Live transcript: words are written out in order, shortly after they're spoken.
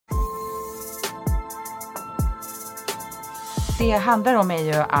det handlar om är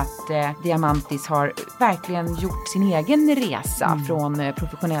ju att Diamantis har verkligen gjort sin egen resa från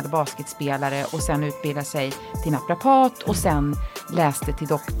professionell basketspelare och sen utbildade sig till naprapat och sen läste till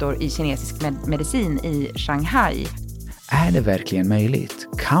doktor i kinesisk medicin i Shanghai. Är det verkligen möjligt?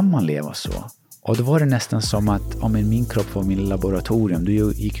 Kan man leva så? Och då var det nästan som att om min kropp var min laboratorium, då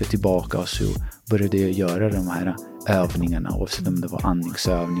gick jag tillbaka och så började jag göra de här övningarna, oavsett om det var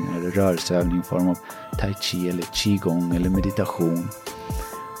andningsövningar eller rörelseövning i form av tai chi eller qigong eller meditation.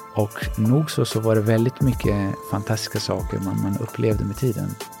 Och nog så var det väldigt mycket fantastiska saker man upplevde med tiden.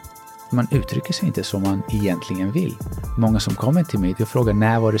 Man uttrycker sig inte som man egentligen vill. Många som kommer till mig och frågar,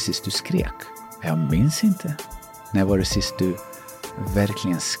 när var det sist du skrek? Jag minns inte. När var det sist du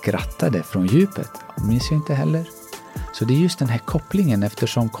verkligen skrattade från djupet? Minns jag inte heller. Så det är just den här kopplingen,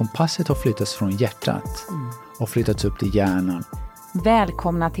 eftersom kompasset har flyttats från hjärtat och flyttats upp till hjärnan.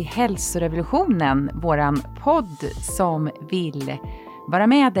 Välkomna till Hälsorevolutionen, våran podd som vill vara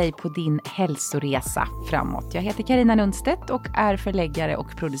med dig på din hälsoresa framåt. Jag heter Carina Lundstedt och är förläggare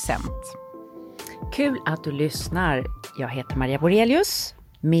och producent. Kul att du lyssnar. Jag heter Maria Borelius,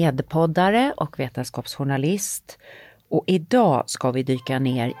 medpoddare och vetenskapsjournalist. Och idag ska vi dyka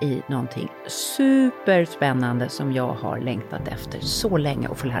ner i någonting superspännande som jag har längtat efter så länge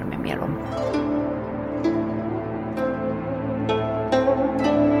och få lära mig mer om.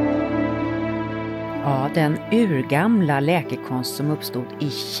 Ja, den urgamla läkekonst som uppstod i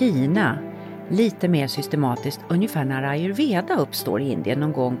Kina lite mer systematiskt ungefär när ayurveda uppstår i Indien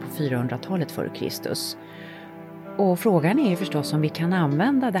någon gång på 400-talet före Kristus. Och frågan är ju förstås om vi kan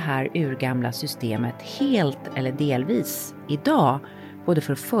använda det här urgamla systemet helt eller delvis idag, både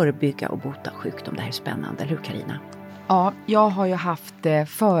för att förebygga och bota sjukdom. Det här är spännande, eller hur Carina? Ja, jag har ju haft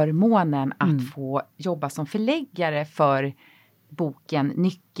förmånen att få jobba som förläggare för boken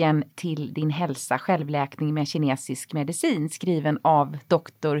Nyckeln till din hälsa, självläkning med kinesisk medicin, skriven av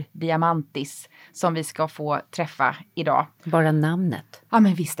doktor Diamantis, som vi ska få träffa idag. Bara namnet. Ja,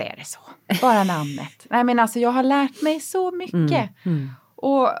 men visst är det så. Bara namnet. Nej, men alltså jag har lärt mig så mycket.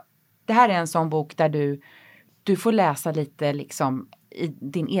 Och det här är en sån bok där du får läsa lite liksom i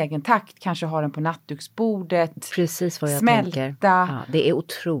din egen takt, kanske ha den på nattduksbordet. Precis vad jag smälta. tänker. Ja, det är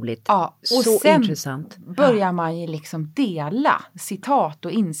otroligt. Ja, och så sen intressant. börjar man ju liksom dela citat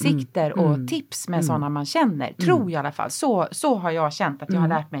och insikter och tips med sådana man känner. Tror jag i alla fall. Så har jag känt att jag har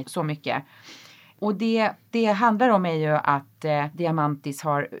lärt mig så mycket. Och det handlar om är ju att Diamantis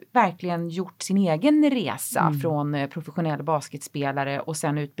har verkligen gjort sin egen resa från professionell basketspelare och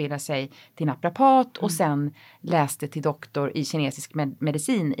sen utbildade sig till naprapat och sen läste till doktor i kinesisk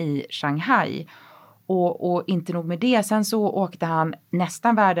medicin i Shanghai. Och inte nog med det, sen så åkte han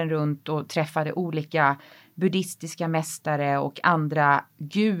nästan världen runt och träffade olika buddhistiska mästare och andra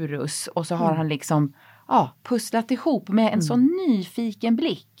gurus. Och så har han liksom pusslat ihop med en sån nyfiken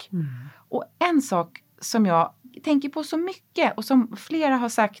blick. Och en sak som jag tänker på så mycket och som flera har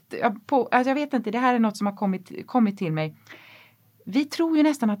sagt, alltså jag vet inte, det här är något som har kommit till mig. Vi tror ju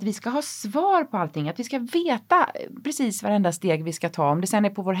nästan att vi ska ha svar på allting, att vi ska veta precis varenda steg vi ska ta, om det sen är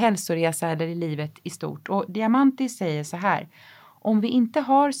på vår hälsoresa eller i livet i stort. Och Diamantis säger så här: om vi inte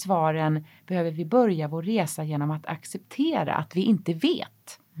har svaren behöver vi börja vår resa genom att acceptera att vi inte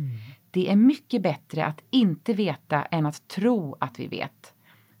vet. Det är mycket bättre att inte veta än att tro att vi vet.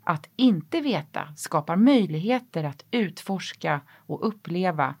 Att inte veta skapar möjligheter att utforska och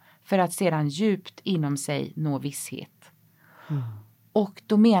uppleva för att sedan djupt inom sig nå visshet. Och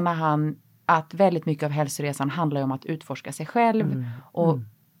då menar han att väldigt mycket av hälsoresan handlar om att utforska sig själv och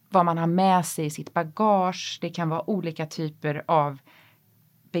vad man har med sig i sitt bagage. Det kan vara olika typer av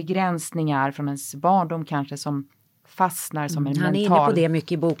begränsningar från ens barndom kanske som fastnar som en mental... Han är inne på det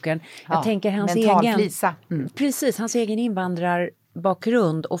mycket i boken. Jag tänker hans egen... flisa. Precis, hans egen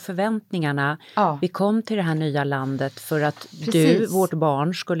invandrarbakgrund och förväntningarna. Vi kom till det här nya landet för att vårt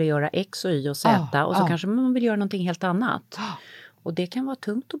barn, skulle göra X och Y och Z och så kanske man vill göra någonting helt annat. Och det kan vara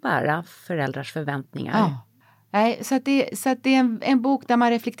tungt att bära föräldrars förväntningar. Nej, så att det är en bok där man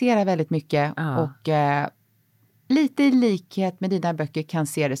reflekterar väldigt mycket och lite i likhet med dina böcker kan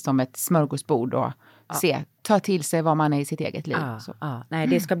se det som ett smörgåsbord och ta till sig vad man är i sitt eget liv. Nej,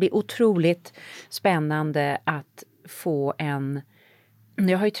 det ska bli otroligt spännande att få en...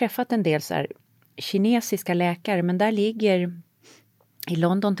 Jag har ju träffat en del så här kinesiska läkare, men där ligger i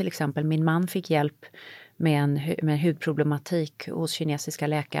London till exempel, min man fick hjälp med hudproblematik hos kinesiska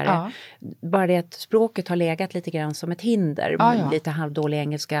läkare. Bara det att språket har legat lite grann som ett hinder, lite halvdålig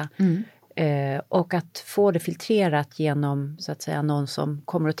engelska. Och att få det filtrerat genom så att säga någon som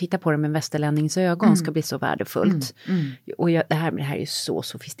kommer att titta på det med västerlännings ögon ska bli så värdefullt. Och det här är så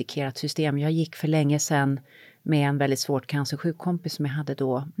sofistikerat system. Jag gick för länge sedan med en väldigt svårt cancersjuk kompis som jag hade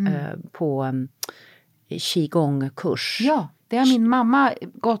då på qigong-kurs. Ja, det har min mamma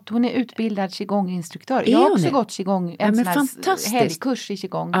gått. Hon är utbildad qigong-instruktör. Jag har också gått qigong, en sån här helgkurs i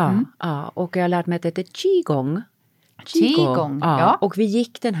qigong. Ja, och jag har lärt mig att det heter qigong. Qigong, ja. Och vi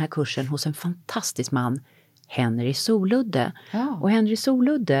gick den här kursen hos en fantastisk man, Henry Soludde. Ja. Och Henry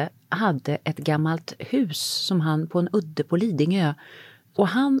Soludde hade ett gammalt hus som han på en udde på Lidingö. Och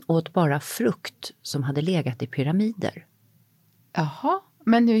han åt bara frukt som hade legat i pyramider. Jaha,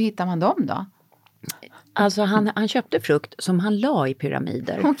 men hur hittar man dem då? Alltså han köpte frukt som han la i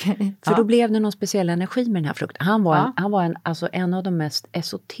pyramider. Okay. För då blev det någon speciell energi med den här frukten. Han var en av de mest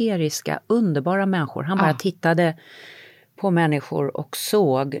esoteriska, underbara människor. Han bara tittade på människor och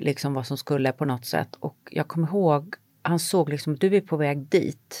såg liksom vad som skulle på något sätt. Och jag kommer ihåg, han såg liksom, du är på väg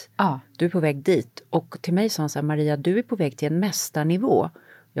dit. Du är på väg dit. Och till mig sa han så här, Maria, du är på väg till en mästarnivå.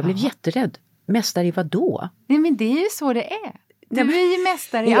 Jag blev jätterädd. Mästare i vad då? Nej, men det är ju så det är. Du är ju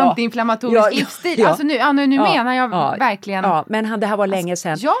mästare i antiinflammatorisk livsstil. Ja. Alltså nu menar jag verkligen. Ja, men det här var länge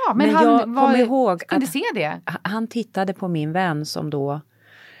sedan. Ja, men jag kommer ihåg kunde se det. Han tittade på min vän som då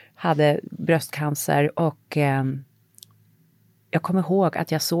hade bröstcancer och jag kommer ihåg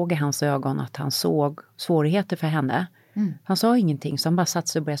att jag såg i hans ögon att han såg svårigheter för henne. Han sa ingenting, så han bara satt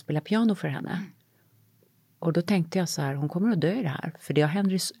sig och började spela piano för henne. Och då tänkte jag så här, hon kommer att dö i det här. För det har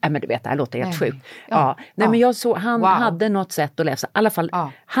Henry... men du vet, det här låter helt sjukt. Men jag såg, han hade något sätt att läsa. I alla fall,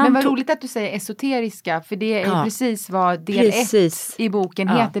 men vad roligt att du säger esoteriska. För det är precis vad del 1 i boken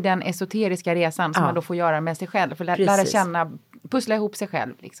heter. Den esoteriska resan som man då får göra med sig själv. För att lära känna, pussla ihop sig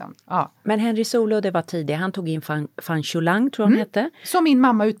själv. Liksom. Men Henry Soludde var tidig. Han tog in Fan Shulang, tror han hette. Som min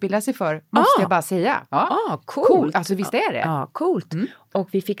mamma utbildade sig för, måste jag bara säga. Coolt. Alltså visst är det? Ja, coolt. Och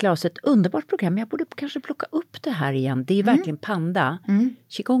vi fick lära oss ett underbart program. Jag borde kanske plocka upp det här igen. Det är verkligen panda.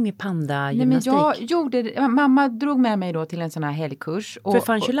 Qigong är panda-gymnastik. Mamma drog med mig då till en sån här helgkurs. För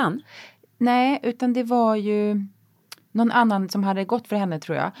Fan Shulang? Nej, utan det var ju någon annan som hade gått för henne,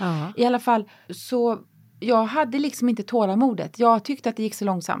 tror jag. I alla fall, så jag hade liksom inte tålamodet. Jag tyckte att det gick så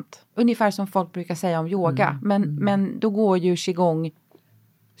långsamt. Ungefär som folk brukar säga om yoga. Men då går ju qigong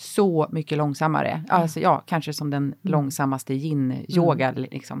så mycket långsammare. Alltså kanske som den långsammaste yin-yoga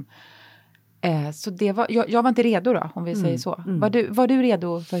liksom. Så det var, jag var inte redo då, om vi säger så. Var du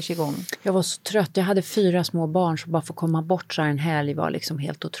redo för qigong? Jag var så trött. Jag hade 4 små barn, så bara få komma bort så här en helg var liksom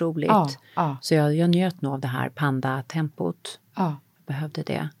helt otroligt. Så jag njöt nog av det här panda-tempot. Jag behövde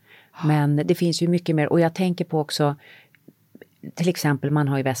det. Men det finns ju mycket mer. Och jag tänker på också, till exempel man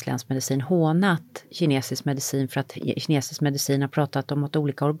har i västerländsk medicin hånat kinesisk medicin för att kinesisk medicin har pratat om att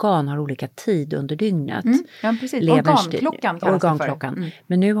olika organ har olika tid under dygnet. Ja, precis. Organklockan kallas det för.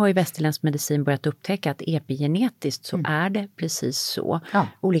 Men nu har ju västerländsk medicin börjat upptäcka att epigenetiskt så är det precis så.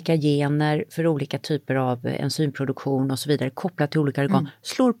 Olika gener för olika typer av enzymproduktion och så vidare kopplat till olika organ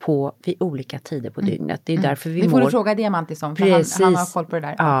slår på vid olika tider på dygnet. Det är därför vi får du fråga Diamantisson, för han har koll på det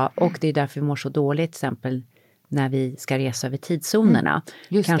där. Ja, och det är därför vi mår så dåligt, till exempel när vi ska resa över tidszonerna.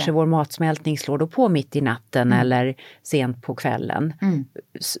 Kanske vår matsmältning slår då på mitt i natten eller sent på kvällen.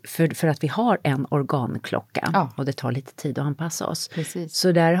 För att vi har en organklocka och det tar lite tid att anpassa oss. Precis.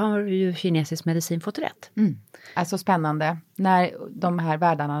 Så där har ju kinesisk medicin fått rätt. Alltså spännande när de här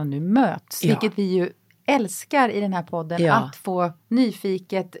världarna nu möts. Vilket vi ju älskar i den här podden, att få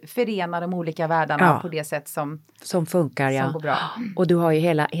nyfiket förena de olika världarna på det sätt som funkar. Som går bra. Och du har ju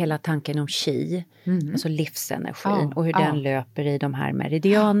hela tanken om qi, alltså livsenergin och hur den löper i de här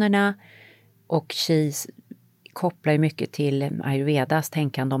meridianerna. Och qi kopplar ju mycket till ayurvedas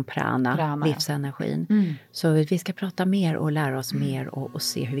tänkande om prana. Livsenergin. Så vi ska prata mer och lära oss mer och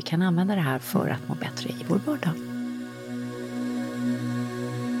se hur vi kan använda det här för att må bättre i vår vardag.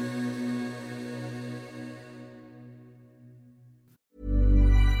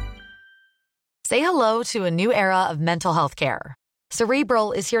 Say hello to a new era of mental health care.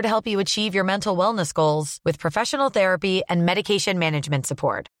 Cerebral is here to help you achieve your mental wellness goals with professional therapy and medication management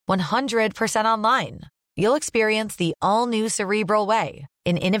support. 100% online. You'll experience the all-new Cerebral Way,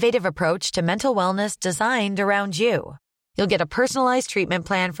 an innovative approach to mental wellness designed around you. You'll get a personalized treatment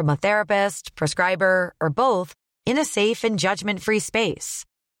plan from a therapist, prescriber, or both in a safe and judgment-free space.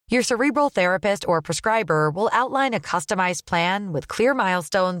 Your Cerebral therapist or prescriber will outline a customized plan with clear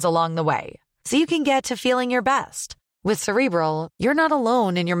milestones along the way, so you can get to feeling your best. With Cerebral, you're not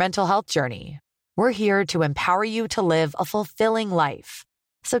alone in your mental health journey. We're here to empower you to live a fulfilling life.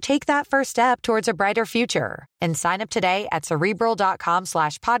 So take that first step towards a brighter future and sign up today at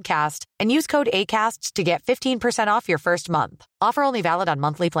Cerebral.com/podcast and use code ACAST to get 15% off your first month. Offer only valid on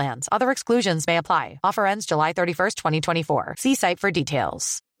monthly plans. Other exclusions may apply. Offer ends July 31st, 2024. See site for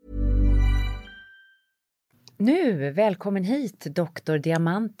details. Nu, välkommen hit, Dr.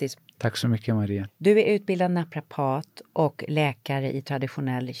 Diamantis. Tack så mycket, Maria. Du är utbildad naprapat och läkare i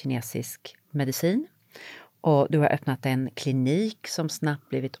traditionell kinesisk medicin. Och du har öppnat en klinik som snabbt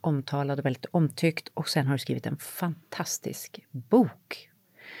blivit omtalad och väldigt omtyckt. Och sen har du skrivit en fantastisk bok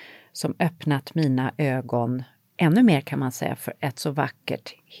som öppnat mina ögon ännu mer, kan man säga, för ett så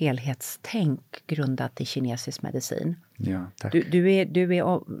vackert helhetstänk grundat i kinesisk medicin. Ja, tack. Du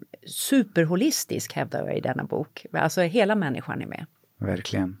är superholistisk, hävdar jag i denna bok. Alltså hela människan är med.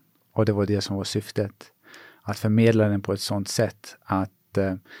 Verkligen. Och det var det som var syftet. Att förmedla den på ett sådant sätt att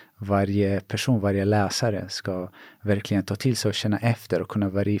varje person, varje läsare ska verkligen ta till sig och känna efter och kunna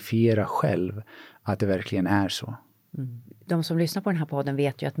verifiera själv att det verkligen är så. Mm. De som lyssnar på den här podden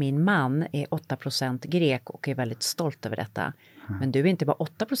vet ju att min man är 8% grek och är väldigt stolt över detta. Men du är inte bara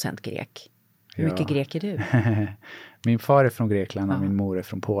 8% grek. Hur mycket grek är du? Min far är från Grekland och min mor är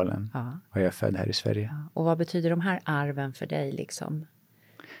från Polen. Ja. Och jag är född här i Sverige. Ja. Och vad betyder de här arven för dig liksom?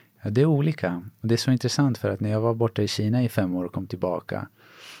 Ja, det är olika. Och det är så intressant för att när jag var borta i Kina i 5 år och kom tillbaka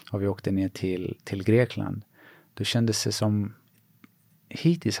och vi åkte ner till Grekland, då kändes det som,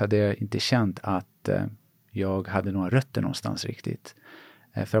 hittills hade jag inte känt att jag hade några rötter någonstans riktigt.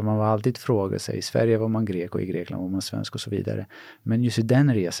 För man var alltid frågat sig, i Sverige var man grek och i Grekland var man svensk och så vidare. Men just i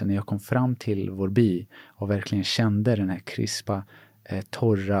den resan när jag kom fram till vår by och verkligen kände den här krispa,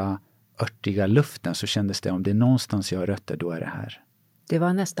 torra, örtiga luften, så kändes det, om det är någonstans jag har rötter, då är det här. Det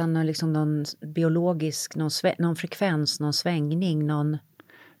var nästan liksom någon biologisk, någon frekvens, någon svängning,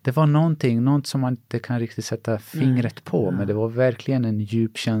 Det var något som man inte kan riktigt sätta fingret på, men det var verkligen en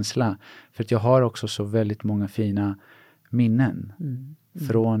djup känsla. För att jag har också så väldigt många fina minnen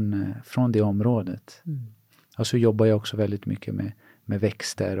från det området. Och så jobbar jag också väldigt mycket med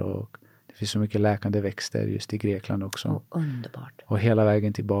växter, och det finns så mycket läkande växter just i Grekland också. Och underbart. Och hela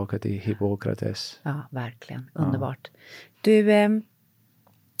vägen tillbaka till Hippokrates. Ja, verkligen. Underbart. Du,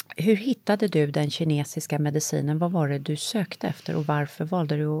 hur hittade du den kinesiska medicinen? Vad var det du sökte efter och varför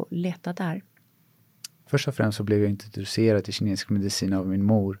valde du att leta där? Först och främst så blev jag introducerad till kinesisk medicin av min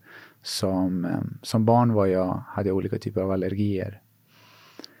mor. Som barn hade jag olika typer av allergier.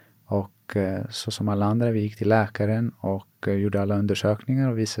 Och så som alla andra, vi gick till läkaren och gjorde alla undersökningar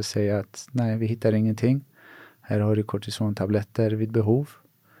och visade sig att nej, vi hittar ingenting. Här har du kortisontabletter vid behov.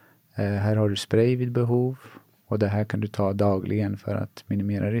 Här har du spray vid behov. Och det här kan du ta dagligen för att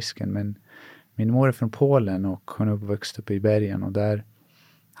minimera risken. Men min mor är från Polen och hon är uppväxt uppe i bergen. Och där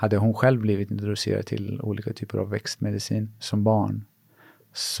hade hon själv blivit introducerad till olika typer av växtmedicin som barn.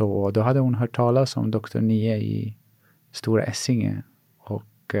 Så då hade hon hört talas om Dr. Nie i Stora Essinge.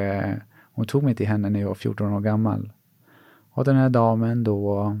 Och hon tog mig till henne när jag var 14 år gammal. Och den här damen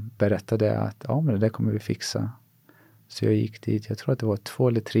då berättade att men det där kommer vi fixa. Så jag gick dit, jag tror att det var 2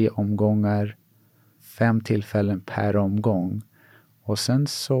 eller 3 omgångar. 5 tillfällen per omgång. Och sen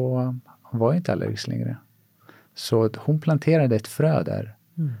så var jag inte allergisk längre. Så hon planterade ett frö där.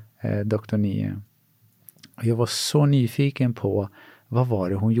 Dr. Nie. Och jag var så nyfiken på vad var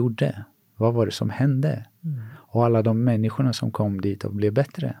det hon gjorde? Vad var det som hände? Och alla de människorna som kom dit och blev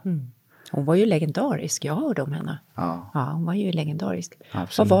bättre. Hon var ju legendarisk. Jag hörde om henne. Ja, hon var ju legendarisk.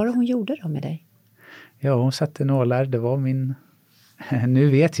 Absolut. Vad var det hon gjorde då med dig? Ja, hon satte nålar. Det var min... Nu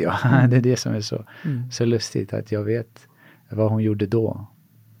vet jag. Det är det som är så lustigt. Att jag vet vad hon gjorde då.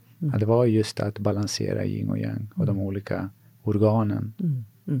 Ja, det var just att balansera yin och yang. Och de olika organen.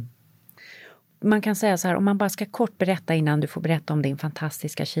 Man kan säga så här, om man bara ska kort berätta innan du får berätta om din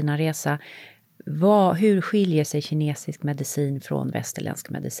fantastiska Kina-resa. Hur skiljer sig kinesisk medicin från västerländsk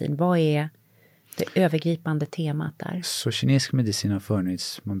medicin? Vad är det övergripande temat där? Så kinesisk medicin har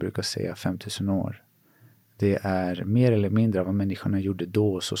funnits, man brukar säga 5000 år. Det är mer eller mindre vad människorna gjorde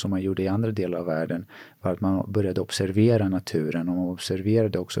då, så som man gjorde i andra delar av världen. Var att man började observera naturen, och man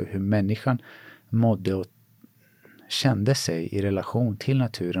observerade också hur människan mådde och kände sig i relation till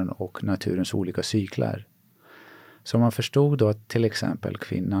naturen och naturens olika cyklar. Så man förstod då att till exempel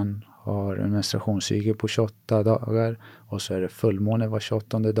kvinnan har en menstruationscykel på 28 dagar och så är det fullmåne var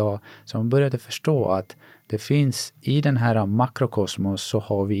 28:e dag. Så man började förstå att det finns i den här makrokosmos, så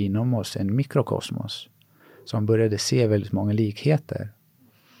har vi inom oss en mikrokosmos. Så man började se väldigt många likheter.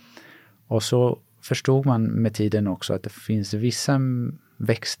 Och så förstod man med tiden också att det finns vissa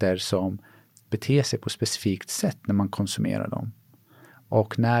växter som beter sig på ett specifikt sätt när man konsumerar dem.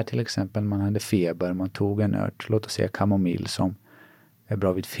 Och när till exempel man hade feber, man tog en ört, låt oss säga kamomill som är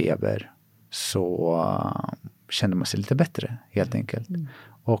bra vid feber, så kände man sig lite bättre helt enkelt.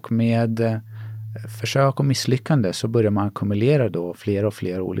 Och med försök och misslyckande så börjar man ackumulera då fler och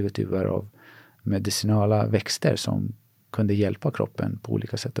fler olika typer av medicinala växter som kunde hjälpa kroppen på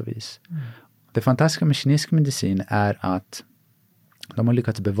olika sätt och vis. Det fantastiska med kinesisk medicin är att de har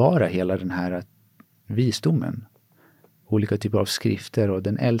lyckats bevara hela den här visdomen. Olika typer av skrifter, och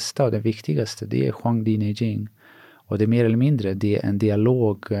den äldsta och den viktigaste, det är Huangdi Neijing. Och det är mer eller mindre det är en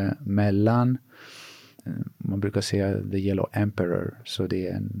dialog mellan, man brukar säga the Yellow Emperor, så det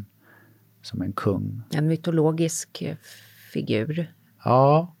är som en kung. En mytologisk figur.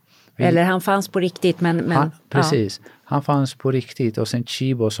 Ja. Eller han fanns på riktigt, men precis. Ja. Han fanns på riktigt, och sen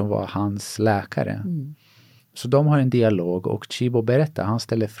Chibo som var hans läkare. Mm. Så de har en dialog, och Chibo berättar, han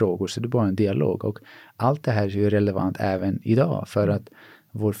ställer frågor, så det är bara en dialog. Och allt det här är ju relevant även idag, för att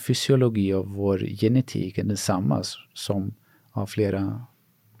vår fysiologi och vår genetik är densamma som av flera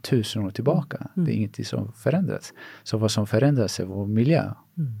tusen år tillbaka. Det är inget som förändras. Så vad som förändras är vår miljö.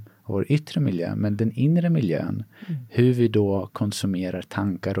 Vår yttre miljö, men den inre miljön, hur vi då konsumerar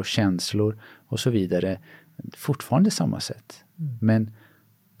tankar och känslor och så vidare, fortfarande samma sätt. Men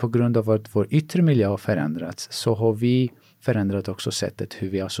på grund av att vår yttre miljö har förändrats, så har vi förändrat också sättet hur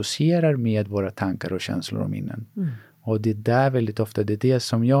vi associerar med våra tankar och känslor och minnen. Och det är där väldigt ofta, det är det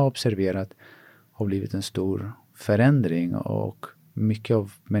som jag har observerat har blivit en stor förändring, och mycket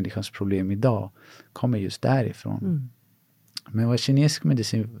av människans problem idag kommer just därifrån. Men vad kinesisk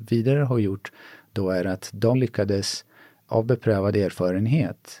medicin vidare har gjort då är att de lyckades av beprövad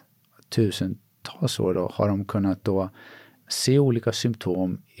erfarenhet, tusentals år då, har de kunnat då se olika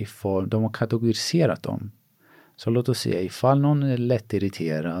symptom i form, de har kategoriserat dem. Så låt oss se, ifall någon är lätt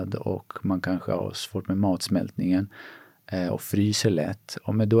irriterad och man kanske har svårt med matsmältningen och fryser lätt,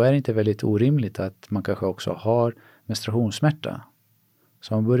 men då är det inte väldigt orimligt att man kanske också har menstruationssmärta.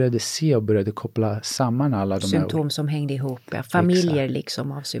 Så man började se och började koppla samman alla de symptom som hängde ihop, ja. Familjer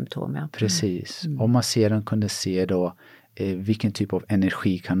liksom av symptom. Ja. Precis. Och man sedan kunde se då vilken typ av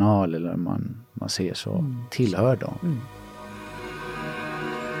energikanal, eller man ser så, tillhör dem.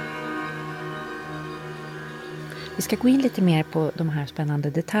 Vi ska gå in lite mer på de här spännande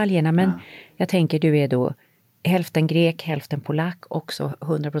detaljerna, men jag tänker, du är då hälften grek, hälften polack, också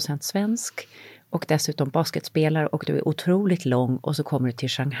 100% svensk. Och dessutom basketspelare, och du är otroligt lång, och så kommer du till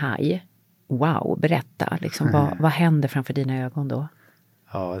Shanghai. Wow, berätta. Liksom, vad hände framför dina ögon då?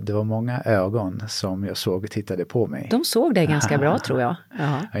 Ja, det var många ögon som jag såg och tittade på mig. De såg dig ganska bra, tror jag.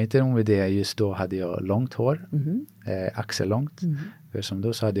 Ja, inte nog med det, just då hade jag långt hår, axellångt. För som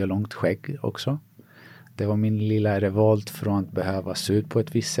då så hade jag långt skägg också. Det var min lilla revolt från att behöva se ut på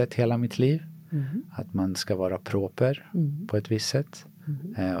ett visst sätt hela mitt liv. Att man ska vara proper på ett visst sätt.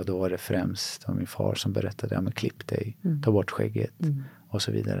 Och då var det främst min far som berättade om klipp dig, ta bort skägget och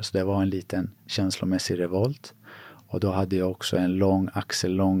så vidare. Så det var en liten känslomässig revolt. Och då hade jag också en lång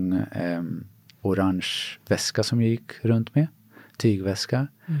axellång orange väska som jag gick runt med, tygväska.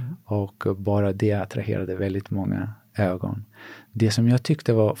 Och bara det attraherade väldigt många ögon. Det som jag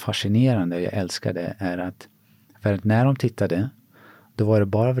tyckte var fascinerande och jag älskade är att, för att när de tittade, då var det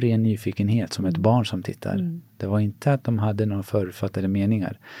bara av ren nyfikenhet, som ett barn som tittar. Det var inte att de hade några förutfattade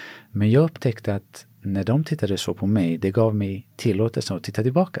meningar. Men jag upptäckte att när de tittade så på mig, det gav mig tillåtelse att titta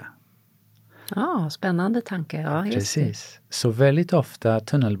tillbaka. Ja, spännande tanke. Ja, just precis. Det. Så väldigt ofta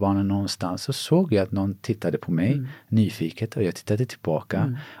tunnelbanan någonstans så såg jag att någon tittade på mig nyfiket, och jag tittade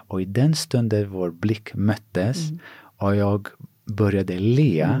tillbaka. Och i den stunden vår blick möttes och jag började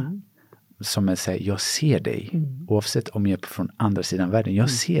le, som att säga, jag ser dig. Oavsett om jag är från andra sidan världen, jag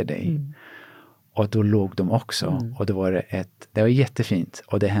ser dig. Och då låg de också. Och det var jättefint.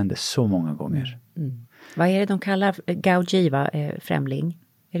 Och det hände så många gånger. Vad är det de kallar Gaoji, främling?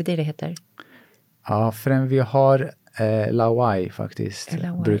 Är det heter? Ja, vi har Lawai faktiskt.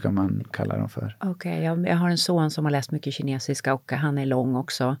 Brukar man kalla dem för. Okej, jag har en son som har läst mycket kinesiska, och han är lång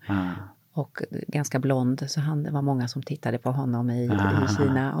också. Och ganska blond, så det var många som tittade på honom i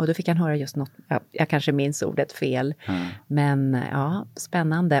Kina. Och då fick han höra just något, jag kanske minns ordet fel. Men ja,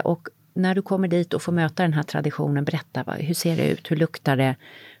 spännande. Och när du kommer dit och får möta den här traditionen, berätta, hur ser det ut, hur luktar det?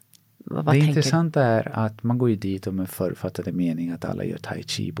 Det intressanta är att man går ju dit med författade mening att alla gör tai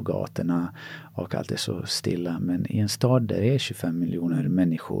chi på gatorna och allt är så stilla. Men i en stad där det är 25 miljoner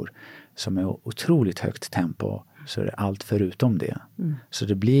människor som är otroligt högt tempo, så är det allt förutom det. Så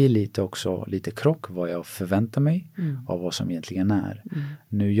det blir lite krock vad jag förväntar mig av vad som egentligen är.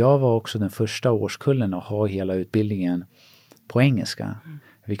 Nu, jag var också den första årskullen att ha hela utbildningen på engelska.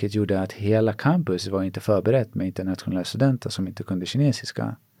 Vilket gjorde att hela campus var inte förberett med internationella studenter som inte kunde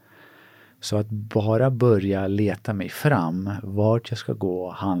kinesiska. Så att bara börja leta mig fram, vart jag ska gå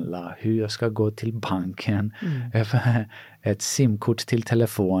och handla, hur jag ska gå till banken, ett simkort till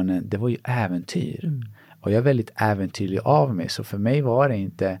telefonen, det var ju äventyr. Och jag är väldigt äventyrlig av mig, så för mig var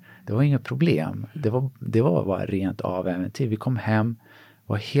det var inget problem. Det var bara rent av äventyr. Vi kom hem,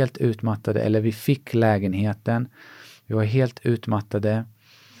 var helt utmattade, eller vi fick lägenheten. Vi var helt utmattade.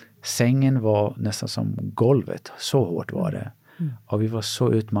 Sängen var nästan som golvet, så hårt var det. Och vi var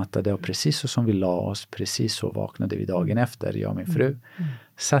så utmattade och precis så som vi la oss, precis så vaknade vi dagen efter, jag och min fru.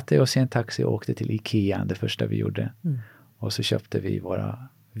 Satte oss i en taxi och åkte till Ikea, det första vi gjorde. Och så köpte vi våra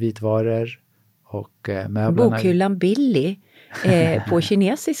vitvaror och möblerna. Bokhyllan Billy på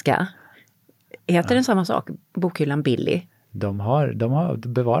kinesiska. Heter den samma sak? Bokhyllan Billy? De har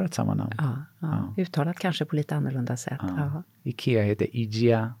bevarat samma namn. Ja. Uttalat kanske på lite annorlunda sätt. Ja. Ikea heter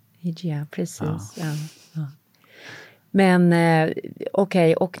Igea. Igea, precis. Ja. Men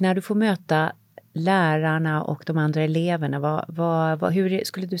okej, och när du får möta lärarna och de andra eleverna, hur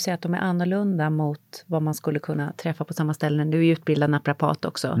skulle du säga att de är annorlunda mot vad man skulle kunna träffa på samma ställen? Du är ju utbildad naprapat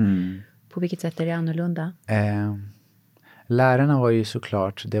också. På vilket sätt är det annorlunda? Lärarna var ju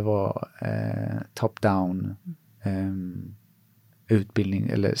såklart, det var top-down utbildning,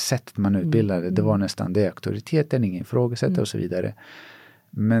 eller sättet man utbildade. Det var nästan det, auktoriteten, ingen ifrågasättare och så vidare.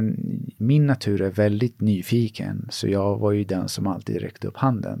 Men min natur är väldigt nyfiken, så jag var ju den som alltid räckte upp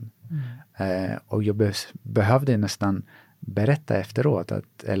handen. Och jag behövde nästan berätta efteråt,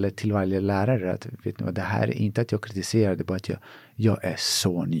 eller till varje lärare, att vet ni vad, det här är inte att jag kritiserar, det är bara att jag är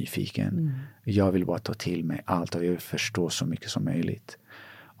så nyfiken. Jag vill bara ta till mig allt och jag vill förstå så mycket som möjligt.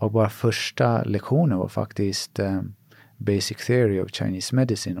 Och bara första lektionen var faktiskt Basic Theory of Chinese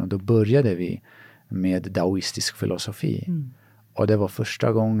Medicine, och då började vi med daoistisk filosofi. Och det var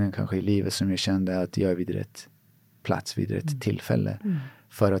första gången kanske i livet som jag kände att jag är vid rätt plats, vid rätt tillfälle.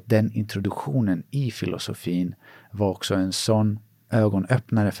 För att den introduktionen i filosofin var också en sån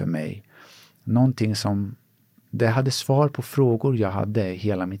ögonöppnare för mig. Någonting som, det hade svar på frågor jag hade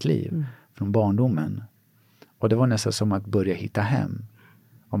hela mitt liv. Från barndomen. Och det var nästan som att börja hitta hem.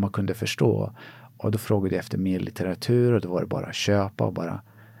 Om man kunde förstå. Och då frågade jag efter mer litteratur, och då var det bara att köpa och bara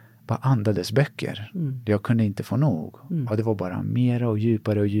andades böcker. Jag kunde inte få nog. Och det var bara mera och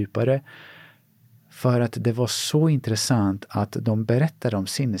djupare. För att det var så intressant att de berättade om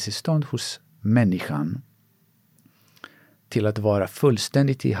sinnestillstånd hos människan till att vara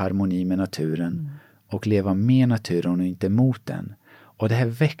fullständigt i harmoni med naturen och leva med naturen och inte mot den. Och det här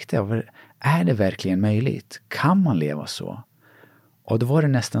väckte, är det verkligen möjligt? Kan man leva så? Och då var det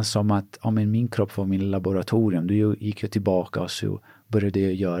nästan som att min kropp var min laboratorium. Då gick jag tillbaka och så började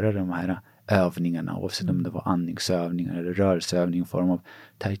jag göra de här övningarna, oavsett om det var andningsövningar eller rörelseövningar i form av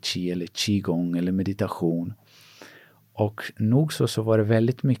tai chi eller qigong eller meditation. Och nog så var det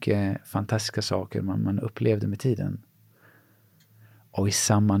väldigt mycket fantastiska saker man upplevde med tiden. Och i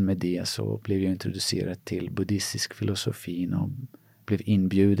samband med det så blev jag introducerad till buddhistisk filosofin och blev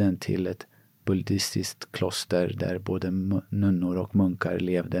inbjuden till ett buddhistiskt kloster där både nunnor och munkar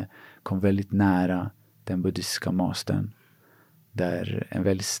levde, kom väldigt nära den buddhistiska mastern. Där en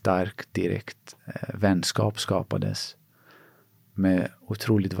väldigt stark direkt vänskap skapades med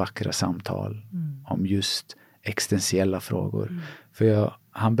otroligt vackra samtal om just existentiella frågor. För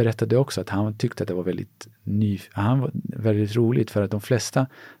han berättade också att han tyckte att det var väldigt roligt, för att de flesta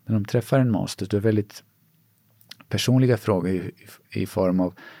när de träffar en master, det är väldigt personliga frågor i form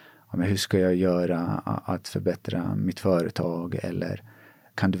av hur ska jag göra att förbättra mitt företag, eller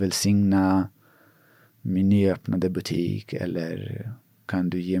kan du välsigna min nyöppnade butik, eller kan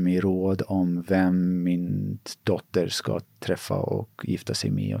du ge mig råd om vem min dotter ska träffa och gifta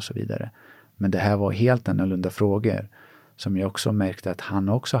sig med och så vidare. Men det här var helt annorlunda frågor som jag också märkte att han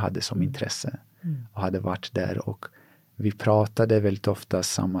också hade som intresse och hade varit där, och vi pratade väldigt ofta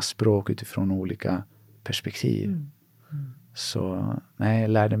samma språk utifrån olika perspektiv. Så jag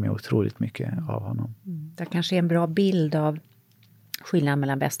lärde mig otroligt mycket av honom. Det kanske är en bra bild av skillnaden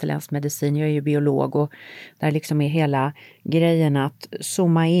mellan västerländsk medicin. Jag är ju biolog, och där liksom är hela grejen att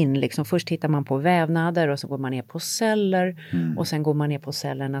zooma in. Liksom först tittar man på vävnader, och så går man ner på celler, och sen går man ner på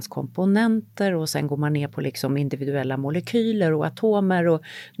cellernas komponenter, och sen går man ner på liksom individuella molekyler och atomer, och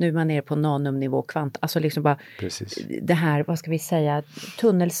nu är man ner på nanomnivå, kvant. Alltså liksom bara det här, vad ska vi säga,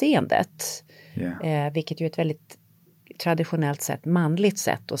 tunnelseendet. Vilket ju är ett väldigt traditionellt sett manligt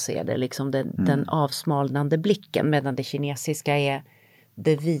sätt att se det, liksom den avsmalnande blicken, medan det kinesiska är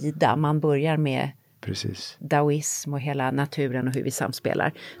det vida. Man börjar med daoism och hela naturen och hur vi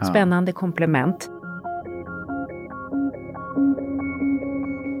samspelar. Spännande komplement.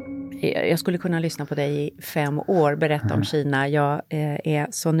 Jag skulle kunna lyssna på dig i 5 år, berätta om Kina. Jag är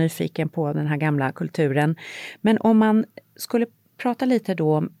så nyfiken på den här gamla kulturen. Men om man skulle prata lite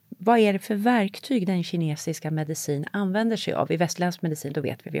då vad är det för verktyg den kinesiska medicin använder sig av? I västerländsk medicin då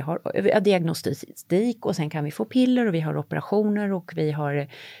vet vi har diagnostik och sen kan vi få piller och vi har operationer och vi har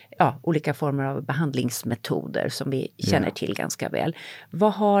olika former av behandlingsmetoder som vi känner till ganska väl.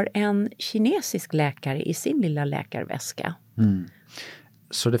 Vad har en kinesisk läkare i sin lilla läkarväska?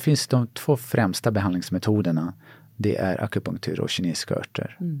 Så det finns de 2 främsta behandlingsmetoderna. Det är akupunktur och kinesiska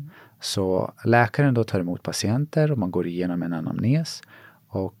örter. Så läkaren då tar emot patienter och man går igenom en anamnes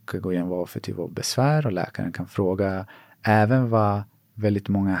och går igenom vad för typ av besvär, och läkaren kan fråga även vad väldigt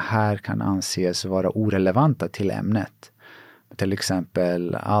många här kan anses vara orelevanta till ämnet. Till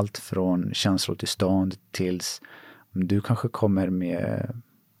exempel allt från känslotillstånd tills du kanske kommer med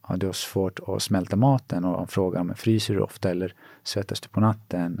du har svårt att smälta maten och frågar om fryser du ofta eller svettas du på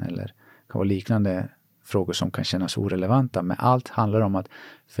natten, eller det kan vara liknande frågor som kan kännas orelevanta. Men allt handlar om att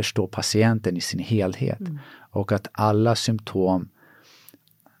förstå patienten i sin helhet och att alla symptom,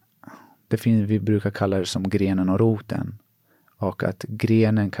 vi brukar kalla det som grenen och roten, och att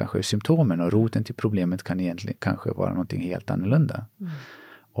grenen kanske är symptomen och roten till problemet kan egentligen kanske vara någonting helt annorlunda.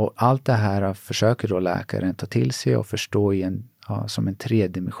 Och allt det här försöker då läkaren ta till sig och förstå som en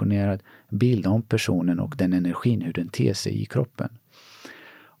tredimensionerad bild om personen och den energin, hur den ter sig i kroppen.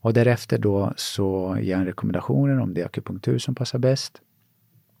 Och därefter då så ger han rekommendationer om det är akupunktur som passar bäst.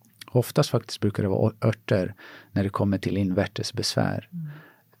 Oftast faktiskt brukar det vara örter när det kommer till invärtes besvär.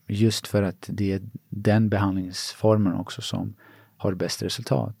 Just för att det är den behandlingsformen också som har bäst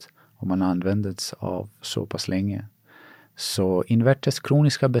resultat. Och man har använts av så pass länge. Så invärtes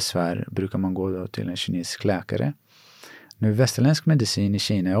kroniska besvär brukar man gå då till en kinesisk läkare. Nu västerländsk medicin i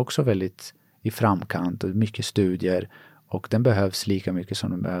Kina är också väldigt i framkant och mycket studier. Och den behövs lika mycket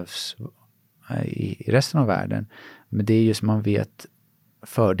som den behövs i resten av världen. Men det är just man vet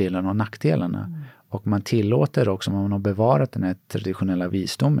fördelarna och nackdelarna. Och man tillåter också, man har bevarat den här traditionella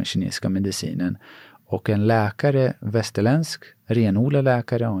visdomen, kinesiska medicinen. Och en läkare, västerländsk renodlad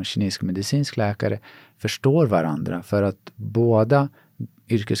läkare och en kinesisk medicinsk läkare förstår varandra. För att båda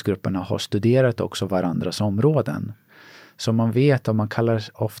yrkesgrupperna har studerat också varandras områden. Så man vet att man kallar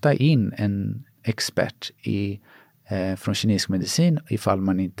ofta in en expert från kinesisk medicin ifall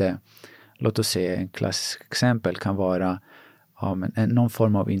man inte, låt oss se en klassisk exempel kan vara någon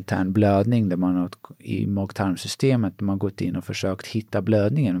form av intern blödning där man i mag-tarmsystemet man gått in och försökt hitta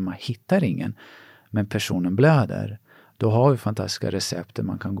blödningen men man hittar ingen, men personen blöder. Då har vi fantastiska recept där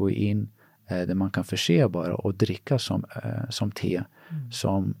man kan gå in där man kan förse bara och dricka som te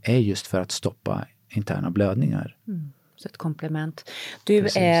som är just för att stoppa interna blödningar. Så ett komplement.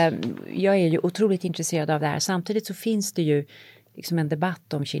 Jag är ju otroligt intresserad av det här. Samtidigt så finns det ju liksom en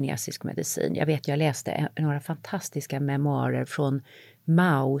debatt om kinesisk medicin. Jag läste några fantastiska memoarer från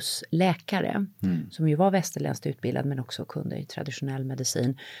Maos läkare som ju var västerländskt utbildad men också kunde i traditionell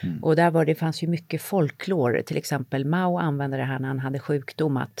medicin. Och det fanns ju mycket folklor. Till exempel Mao använde det här när han hade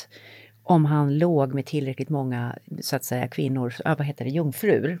sjukdom att om han låg med tillräckligt många så att säga kvinnor,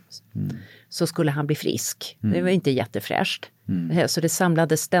 jungfrur, så skulle han bli frisk. Det var inte jättefräscht. Så det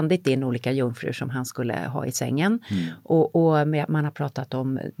samlades ständigt in olika jungfrur som han skulle ha i sängen. Och man har pratat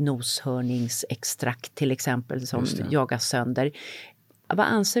om noshörningsextrakt till exempel som jagas sönder. Vad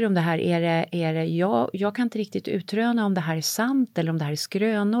anser du om det här? Jag kan inte riktigt utröna om det här är sant eller om det här är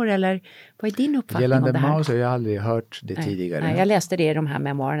skrönor, eller vad är din uppfattning gällande om det här? Maus har jag aldrig hört det tidigare. Nej, jag läste det i de här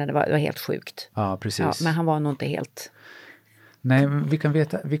memoarerna, det var helt sjukt. Ja, precis. Ja, men han var nog inte helt... Nej,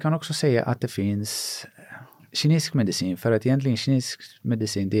 vi kan också säga att det finns kinesisk medicin, för att egentligen kinesisk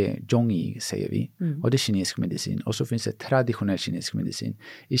medicin det är Zhongyi säger vi, och det är kinesisk medicin, och så finns det traditionell kinesisk medicin.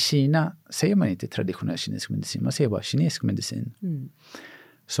 I Kina säger man inte traditionell kinesisk medicin, man säger bara kinesisk medicin.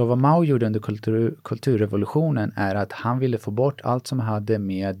 Så vad Mao gjorde under kulturrevolutionen är att han ville få bort allt som hade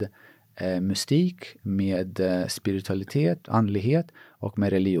med mystik, med spiritualitet, andlighet och med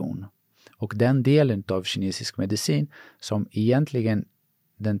religion. Och den delen av kinesisk medicin som egentligen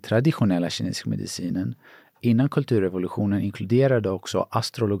den traditionella kinesiska medicinen innan kulturrevolutionen inkluderade också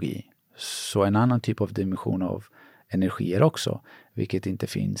astrologi. Så en annan typ av dimension av energier också, vilket inte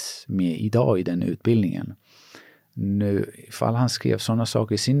finns med idag i den utbildningen. Nu, ifall han skrev sådana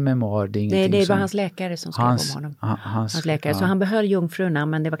saker i sin memoar, det är ingenting det var hans läkare som skrev om honom. Hans läkare, så han behöll jungfrurna,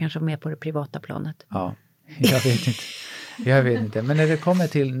 men det var kanske mer på det privata planet. Ja, jag vet inte. Men när det kommer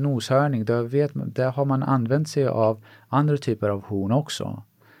till noshörning, där har man använt sig av andra typer av horn också.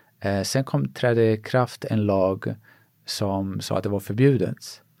 Sen trädde i kraft en lag som sa att det var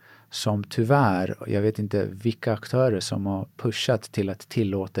förbjudet. Som tyvärr, jag vet inte vilka aktörer som har pushat till att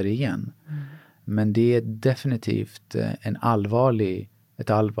tillåta det igen. Men det är definitivt ett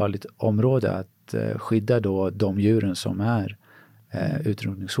allvarligt område att skydda då de djuren som är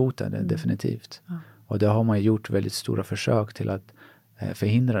utrotningshotade, definitivt. Ja. Och där har man gjort väldigt stora försök till att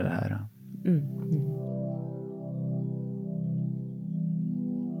förhindra det här.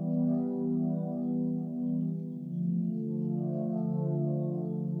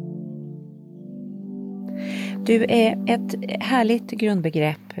 Du, ett härligt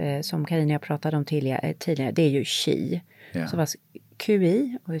grundbegrepp som Carina pratade om tidigare, det är ju qi. Ja. Så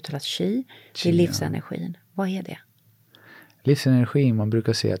QI och uttalas qi, det är livsenergin. Vad är det? Livsenergi, man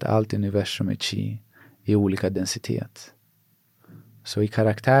brukar säga att allt universum är qi i olika densitet. Så i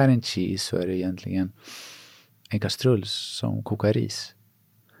karaktären qi så är det egentligen en kastrull som kokar ris.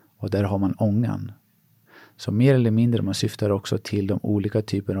 Och där har man ångan. Så mer eller mindre man syftar också till de olika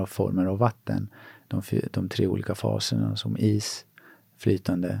typer av former av vatten. De 3 olika faserna som is,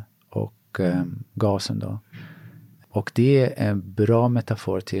 flytande och gasen då. Och det är en bra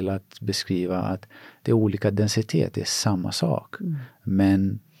metafor till att beskriva att det är olika densitet, det är samma sak.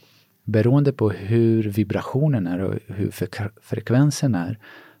 Men beroende på hur vibrationen är och hur frekvensen är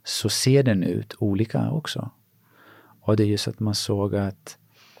så ser den ut olika också. Och det är just att man såg att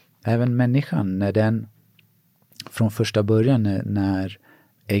även människan, när den från första början när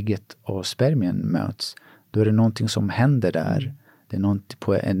ägget och spermien möts, då är det någonting som händer där. Det är något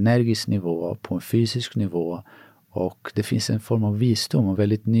på en energisk nivå, på en fysisk nivå. Och det finns en form av visdom. Och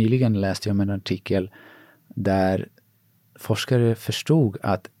väldigt nyligen läste jag en artikel där forskare förstod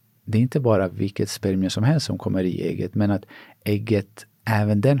att det är inte bara vilket spermie som helst som kommer i ägget, men att ägget,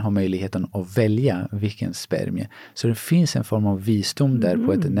 även den har möjligheten att välja vilken spermie. Så det finns en form av visdom där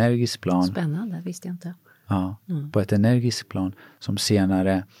på ett energiskt plan. Spännande, visste jag inte. Ja, på ett energiskt plan som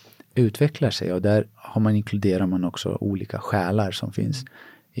senare utvecklar sig. Och där inkluderar man också olika själar som finns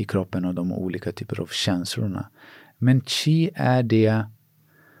i kroppen och de olika typer av känslorna. Men qi är det...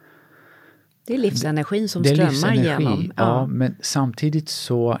 Det är livsenergin som strömmar igenom. Ja, men samtidigt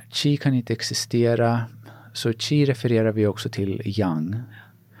så qi kan inte existera. Så qi refererar vi också till yang.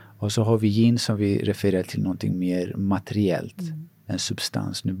 Och så har vi yin som vi refererar till någonting mer materiellt. En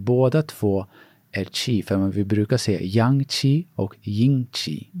substans. Nu båda två är qi. För vi brukar säga yang qi och yin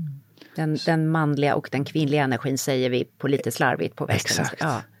qi. Den manliga och den kvinnliga energin säger vi på lite slarvigt på västern.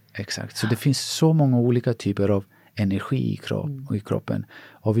 Exakt. Så det finns så många olika typer av energi i kroppen.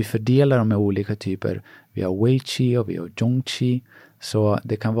 Och vi fördelar dem med olika typer. Vi har wei qi och vi har zhong qi. Så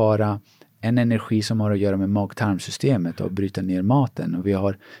det kan vara en energi som har att göra med mag-tarmsystemet och bryta ner maten. Och vi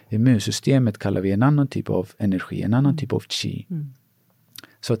har immunsystemet, kallar vi en annan typ av energi, en annan typ av qi.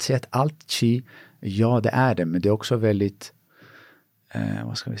 Så att säga att allt qi, ja det är det, men det är också väldigt,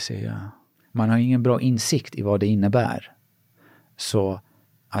 vad ska vi säga, man har ingen bra insikt i vad det innebär. Så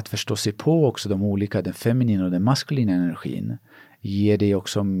att förstå sig på också de olika, den feminina och den maskulina energin, ger dig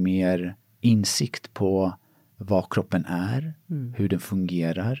också mer insikt på vad kroppen är, hur den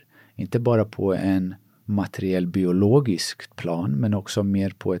fungerar. Inte bara på en materiell biologisk plan, men också mer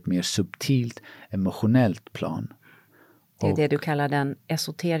på ett mer subtilt emotionellt plan. Det är det du kallar den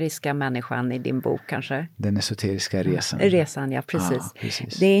esoteriska människan i din bok kanske? Den esoteriska resan. Resan, ja precis. Ja,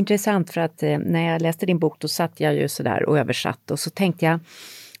 precis. Det är intressant för att när jag läste din bok då satt jag ju sådär och översatt och så tänkte jag,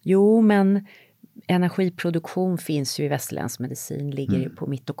 jo men energiproduktion finns ju i västerländsk medicin, ligger ju på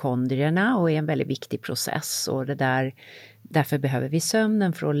mitokondrierna och är en väldigt viktig process och det där, därför behöver vi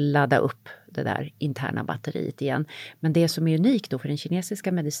sömnen för att ladda upp det där interna batteriet igen. Men det som är unikt då för den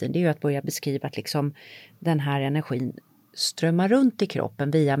kinesiska medicin, det är ju att börja beskriva att liksom den här energin strömmar runt i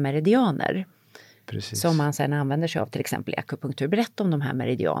kroppen via meridianer. Precis. Som man sedan använder sig av till exempel i akupunktur. Berätta om de här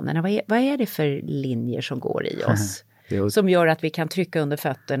meridianerna. Vad är det för linjer som går i oss? Som gör att vi kan trycka under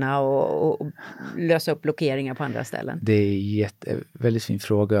fötterna och lösa upp blockeringar på andra ställen? Det är väldigt fin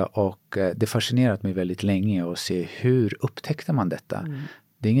fråga och det fascinerat mig väldigt länge att se hur upptäckte man detta.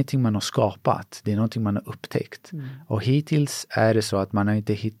 Det är ingenting man har skapat, det är någonting man har upptäckt. Och hittills är det så att man har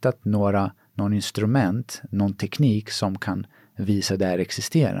inte hittat någon instrument, någon teknik som kan visa där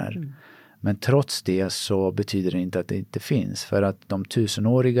existerar. Men trots det så betyder det inte att det inte finns. För att de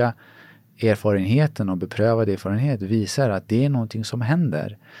 1000-åriga erfarenheten och beprövad erfarenhet visar att det är någonting som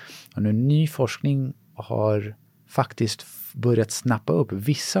händer. Och nu ny forskning har faktiskt börjat snappa upp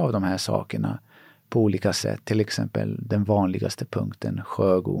vissa av de här sakerna på olika sätt. Till exempel den vanligaste punkten,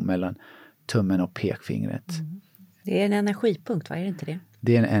 sjögo mellan tummen och pekfingret. Det är en energipunkt, vad är det inte det?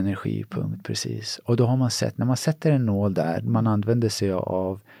 Det är en energipunkt, precis. Och då har man sett, när man sätter en nål där, man använder sig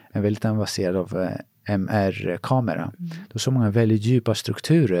av en väldigt avancerad MR-kamera. Då så många väldigt djupa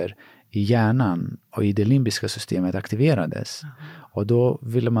strukturer i hjärnan och i det limbiska systemet aktiverades. Och då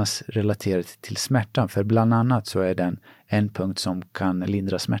ville man relatera till smärtan, för bland annat så är den en punkt som kan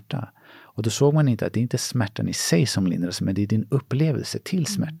lindra smärta. Och då såg man inte att det inte är smärtan i sig som lindras, men det är din upplevelse till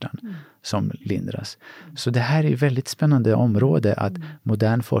smärtan som lindras. Så det här är ett väldigt spännande område att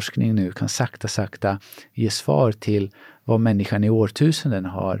modern forskning nu kan sakta ge svar till vad människan i årtusenden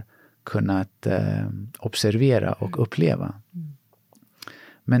har kunnat observera och uppleva.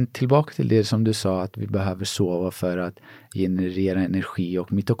 Men tillbaka till det som du sa, att vi behöver sova för att generera energi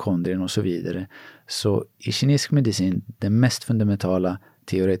och mitokondrien och så vidare. Så i kinesisk medicin, den mest fundamentala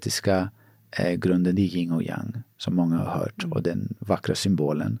teoretiska grunden är yin och yang, som många har hört, och den vackra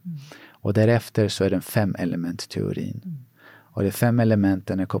symbolen. Och därefter så är den 5-element-teorin. Och de 5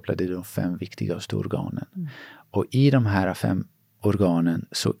 elementen är kopplade till de 5 viktigaste organen. Och i de här 5 organen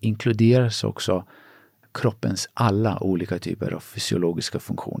så inkluderas också kroppens alla olika typer av fysiologiska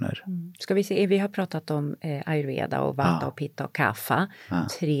funktioner. Ska vi se, vi har pratat om ayurveda och vata och pitta och kapha.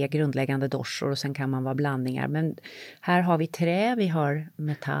 3 grundläggande doshor och sen kan man vara blandningar. Men här har vi trä, vi har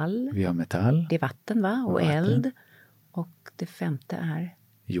metall. Vi har metall. Det är vatten, va? Och eld. Och det 5:e är?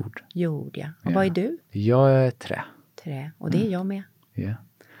 Jord. Jord, ja. Och vad är du? Jag är trä. Trä. Och det är jag med. Ja.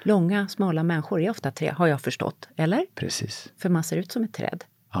 Långa, smala människor är ofta trä, har jag förstått. Eller? Precis. För man ser ut som ett träd.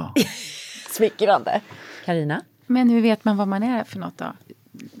 Ja. Smickrande. Carina? Men hur vet man vad man är för något då?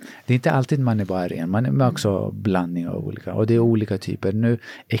 Det är inte alltid man är bara ren. Man är också blandning av olika. Och det är olika typer. Nu,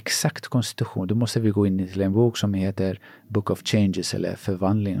 exakt konstitution. Då måste vi gå in till en bok som heter Book of Changes, eller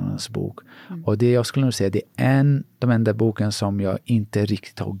Förvandlingarnas bok. Och det jag skulle nog säga, det är de enda boken som jag inte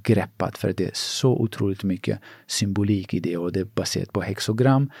riktigt har greppat. För det är så otroligt mycket symbolik i det. Och det är baserat på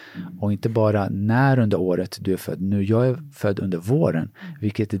hexogram. Och inte bara när under året du är född. Nu, jag är född under våren.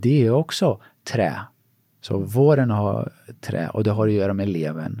 Vilket det är också trä. Så våren har trä och det har att göra med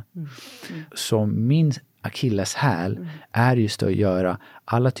levern. Så min akilleshäl är just att göra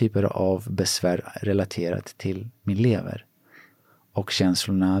alla typer av besvär relaterat till min lever. Och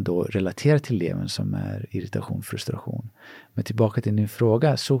känslorna då relaterat till levern som är irritation, frustration. Men tillbaka till din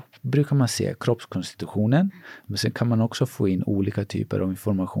fråga, så brukar man se kroppskonstitutionen. Men sen kan man också få in olika typer av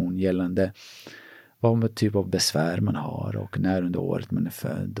information gällande vad typ av besvär man har och när under året man är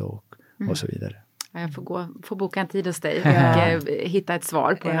född och så vidare. Jag får boka en tid hos dig och hitta ett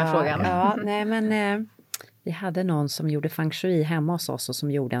svar på den här frågan. Ja, nej men vi hade någon som gjorde feng shui hemma hos oss och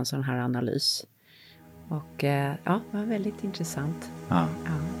som gjorde en sån här analys. Och det var väldigt intressant. Ja.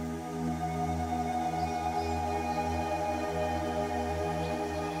 Ja.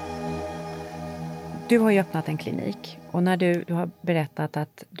 Du har ju öppnat en klinik och när du har berättat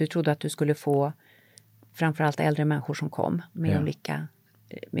att du trodde att du skulle få framförallt äldre människor som kom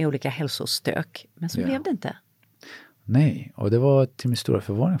med olika hälsostök. Men så blev det inte. Nej, och det var till min stora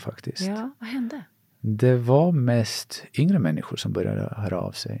förvåning faktiskt. Ja, vad hände? Det var mest yngre människor som började höra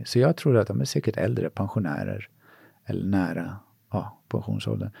av sig. Så jag trodde att de är säkert äldre pensionärer eller nära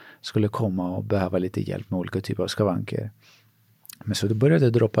pensionsåldern skulle komma och behöva lite hjälp med olika typer av skavanker. Men så det började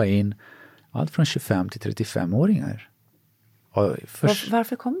droppa in allt från 25 till 35-åringar.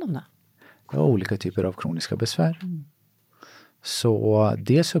 Varför kom de då? Det var olika typer av kroniska besvär. Så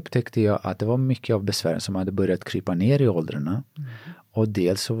dels upptäckte jag att det var mycket av besvären som hade börjat krypa ner i åldrarna. Och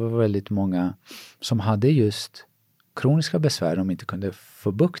dels så var det väldigt många som hade just kroniska besvär de inte kunde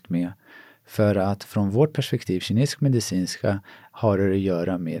få bukt med. För att från vårt perspektiv, kinesisk medicinska, har det att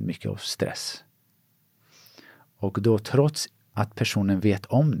göra med mycket av stress. Och då trots att personen vet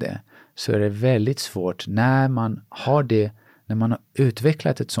om det, så är det väldigt svårt när man har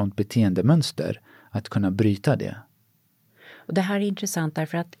utvecklat ett sådant beteendemönster att kunna bryta det. Och det här är intressant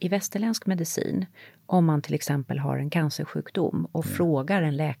därför att i västerländsk medicin, om man till exempel har en cancersjukdom och frågar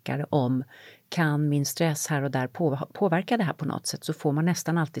en läkare om kan min stress här och där påverka det här på något sätt, så får man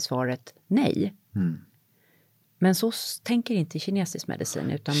nästan alltid svaret nej. Men så tänker inte kinesisk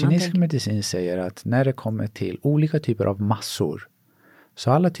medicin. Utan kinesisk medicin säger att när det kommer till olika typer av massor,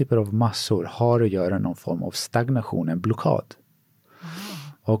 så alla typer av massor har att göra någon form av stagnation, en blockad.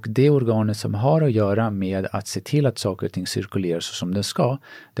 Och det organet som har att göra med att se till att saker och ting cirkulerar så som det ska,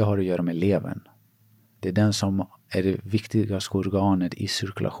 det har att göra med levern. Det är den som är det viktigaste organet i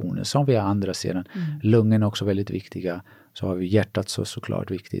cirkulationen. Som vi har andra sidan. Lungorna är också väldigt viktiga. Så har vi hjärtat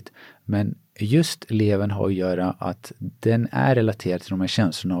såklart viktigt. Men just levern har att göra att den är relaterad till de här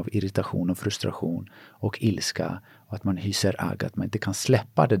känslorna av irritation och frustration och ilska. Och att man hyser agg, att man inte kan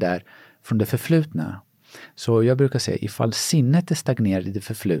släppa det där från det förflutna. Så jag brukar säga, ifall sinnet är stagnerat i det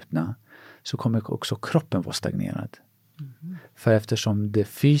förflutna, så kommer också kroppen vara stagnerad. För eftersom det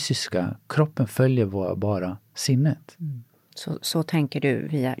fysiska, kroppen följer bara sinnet. Så tänker du,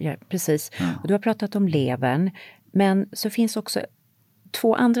 precis. Och du har pratat om levern, men så finns också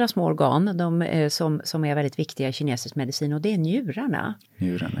 2 andra små organ som är väldigt viktiga i kinesisk medicin, och det är njurarna.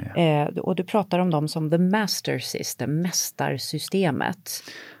 Och du pratar om dem som the master system, mästarsystemet.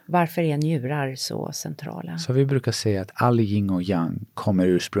 Varför är njurar så centrala? Så vi brukar säga att all yin och yang kommer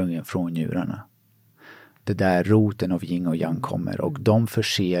ursprungligen från njurarna. Det där roten av yin och yang kommer, och de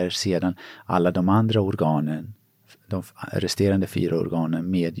förser sedan alla de andra organen, de resterande 4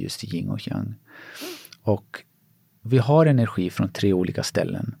 organen, med just yin och yang. Och vi har energi från 3 olika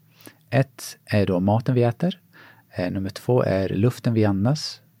ställen. 1 är då maten vi äter. Nummer 2 är luften vi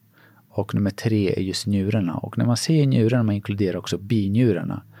andas. Och nummer 3 är just njurarna. Och när man säger njurarna, man inkluderar också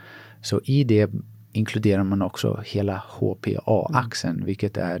binjurarna. Så i det inkluderar man också hela HPA-axeln,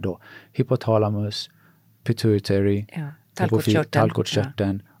 vilket är då hypotalamus, pituitary,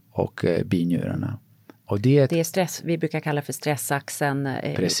 tallkottkörteln och binjurarna. Och det är stress, vi brukar kalla för stressaxeln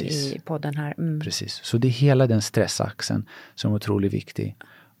i podden här. Precis, så det är hela den stressaxeln som är otroligt viktig.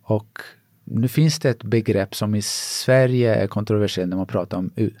 Och nu finns det ett begrepp som i Sverige är kontroversiellt när man pratar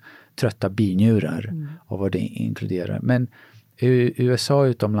om trötta binjurar och vad det inkluderar. Men i USA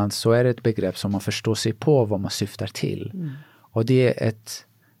utomlands så är det ett begrepp som man förstår sig på vad man syftar till. Och det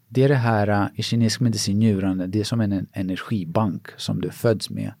är det här i kinesisk medicin, njurarna, det är som en energibank som du föds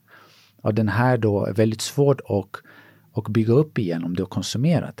med. Och den här då är väldigt svårt att bygga upp igen om du har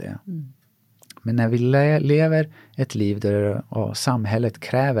konsumerat det. Men när vi lever ett liv där samhället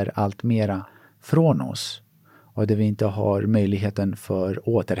kräver allt mera från oss, och där vi inte har möjligheten för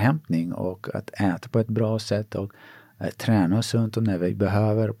återhämtning och att äta på ett bra sätt och träna sunt och när vi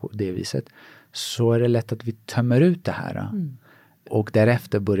behöver på det viset, så är det lätt att vi tömmer ut det här. Och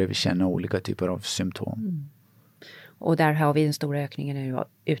därefter börjar vi känna olika typer av symptom. Och där har vi en stor ökning nu av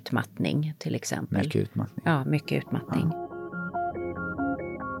utmattning till exempel. Mycket utmattning. Ja, mycket utmattning. Ja.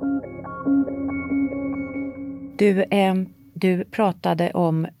 Du pratade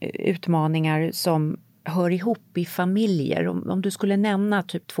om utmaningar som hör ihop i familjer. Om du skulle nämna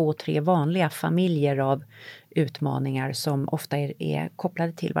typ 2-3 vanliga familjer av utmaningar som ofta är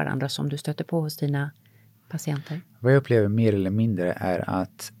kopplade till varandra som du stöter på hos dina patienter. Vad jag upplever mer eller mindre är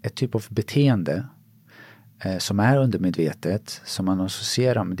att ett typ av beteende som är undermedvetet, som man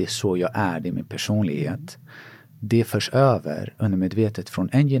associerar med det är så jag är, det är min personlighet. Det förs över undermedvetet från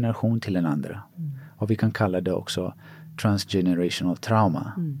en generation till en andra. Och vi kan kalla det också transgenerational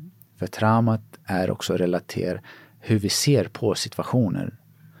trauma. För traumat är också relaterat hur vi ser på situationer.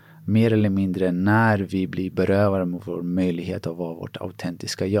 Mer eller mindre när vi blir berövade med vår möjlighet att vara vårt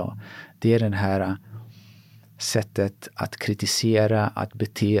autentiska jag. Det är den här sättet att kritisera, att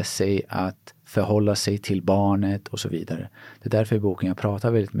bete sig, att förhålla sig till barnet och så vidare. Det är därför i boken jag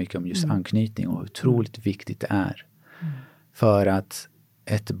pratar väldigt mycket om just anknytning och hur otroligt viktigt det är. För att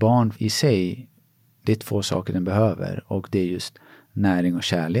ett barn i sig, det är 2 saker den behöver, och det är just näring och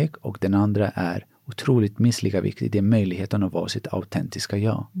kärlek, och den andra är otroligt minst lika viktig, det är möjligheten att vara sitt autentiska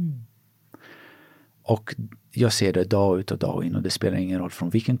jag. Och jag ser det dag ut och dag in, och det spelar ingen roll från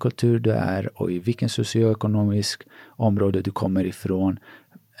vilken kultur du är och i vilken socioekonomisk område du kommer ifrån.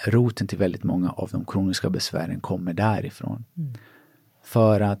 Roten till väldigt många av de kroniska besvären kommer därifrån.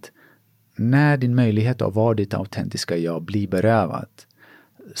 För att när din möjlighet att vara ditt autentiska jag blir berövat,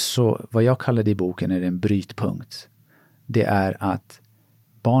 så vad jag kallar det i boken är en brytpunkt. Det är att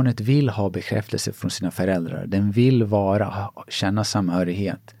barnet vill ha bekräftelse från sina föräldrar. Den vill känna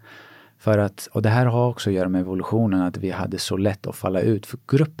samhörighet. För att, och det här har också att göra med evolutionen, att vi hade så lätt att falla ut för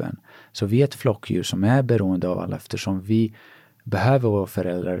gruppen. Så vi är ett flockdjur som är beroende av alla, eftersom vi behöver våra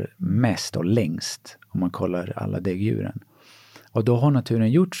föräldrar mest och längst, om man kollar alla däggdjuren. Och då har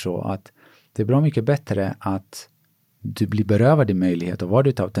naturen gjort så att det är bra mycket bättre att du blir berövad din möjlighet att vara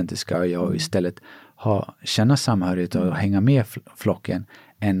ditt autentiska jag och istället känna samhörighet och hänga med flocken,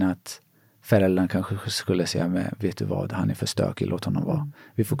 än att föräldrarna kanske skulle säga, men vet du vad, han är för stökig, låt honom vara.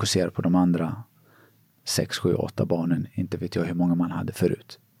 Vi fokuserar på de andra 6, 7, 8 barnen, inte vet jag hur många man hade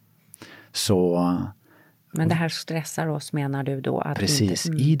förut. Så men det här stressar oss, menar du då? Att precis,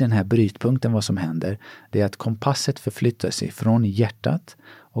 i den här brytpunkten vad som händer, det är att kompasset förflyttar sig från hjärtat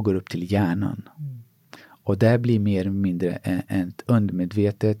och går upp till hjärnan. Och det blir mer eller mindre ett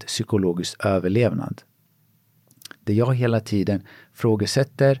undermedvetet psykologiskt överlevnad. Det jag hela tiden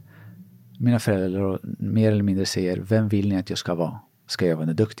frågesätter mina föräldrar och mer eller mindre säger, vem vill ni att jag ska vara? Ska jag vara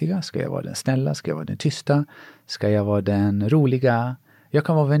den duktiga? Ska jag vara den snälla? Ska jag vara den tysta? Ska jag vara den roliga? Jag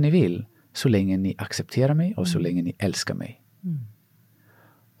kan vara vem ni vill, så länge ni accepterar mig och så länge ni älskar mig.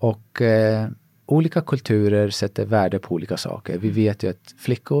 Och olika kulturer sätter värde på olika saker. Vi vet ju att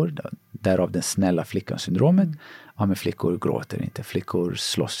flickor, därav den snälla flickan-syndromet, ja men flickor gråter inte, flickor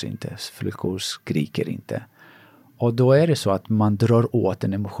slåss inte, flickor skriker inte. Och då är det så att man drar åt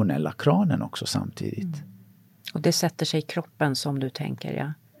den emotionella kranen också samtidigt. Och det sätter sig i kroppen som du tänker,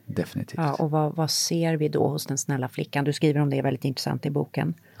 ja. Definitivt. Ja, och vad ser vi då hos den snälla flickan? Du skriver om det väldigt intressant i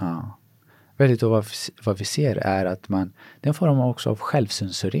boken. Ja. Väldigt, och vad vi ser är att det är en form också av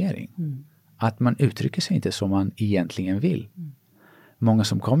självcensurering. Att man uttrycker sig inte som man egentligen vill. Många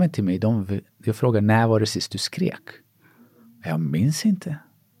som kommer till mig, jag frågar, när var det sist du skrek? Jag minns inte.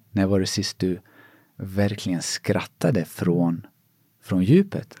 När var det sist du verkligen skrattade från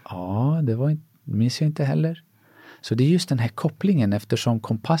djupet? Ja, minns jag inte heller. Så det är just den här kopplingen, eftersom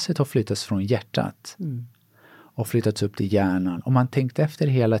kompasset har flyttats från hjärtat och flyttats upp till hjärnan. Och man tänkte efter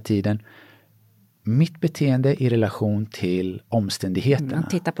hela tiden, mitt beteende i relation till omständigheterna. Man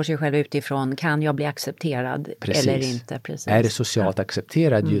tittar på sig själv utifrån, kan jag bli accepterad eller inte? Precis. Är det socialt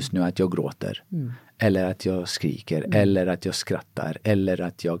accepterad just nu att jag gråter? Eller att jag skriker? Eller att jag skrattar? Eller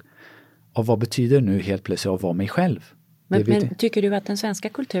att jag... Och vad betyder nu helt plötsligt att vara mig själv? Men tycker du att den svenska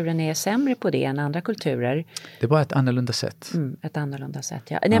kulturen är sämre på det än andra kulturer? Det är bara ett annorlunda sätt. Ett annorlunda sätt,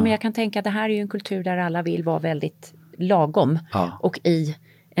 ja. Nej, men jag kan tänka att det här är ju en kultur där alla vill vara väldigt lagom. Ja. Och i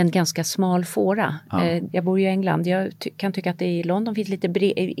en ganska smal fåra. Ja. Jag bor ju i England. Jag kan tycka att det i London finns lite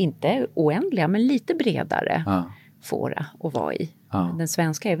inte oändliga, men lite bredare fåra att vara i. Ja. Den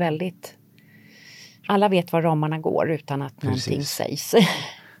svenska är väldigt... Alla vet var ramarna går utan att någonting sägs.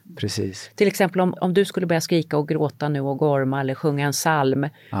 Precis. Till exempel om du skulle börja skrika och gråta nu och gorma eller sjunga en psalm.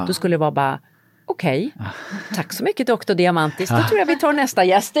 Då skulle det vara bara, okej, tack så mycket Dr. Diamantis. Då tror jag vi tar nästa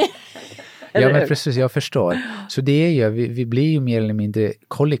gäst. Ja, men precis, jag förstår. Så det är ju, vi blir ju mer eller mindre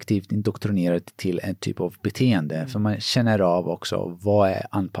kollektivt indoktrinerade till en typ av beteende. För man känner av också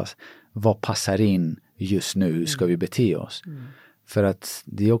vad passar in just nu, hur ska vi bete oss. För att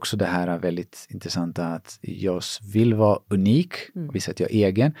det är också det här väldigt intressanta att jag vill vara unik, visa att jag är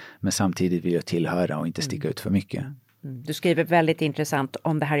egen, men samtidigt vill jag tillhöra och inte sticka ut för mycket. Du skriver väldigt intressant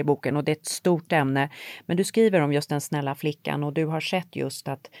om det här i boken och det är ett stort ämne. Men du skriver om just den snälla flickan och du har sett just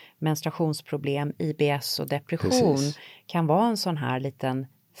att menstruationsproblem, IBS och depression kan vara en sån här liten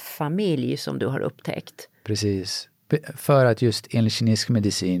familj som du har upptäckt. Precis. För att just enligt kinesisk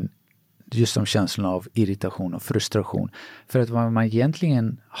medicin, just som känslan av irritation och frustration. För att vad man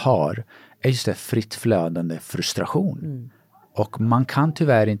egentligen har är just det fritt flödande frustration. Och man kan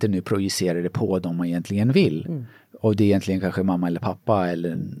tyvärr inte nu projicera det på dem man egentligen vill. Och det är egentligen kanske mamma eller pappa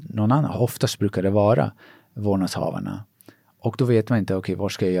eller någon annan. Oftast brukar det vara vårdnadshavarna. Och då vet man inte, okej, var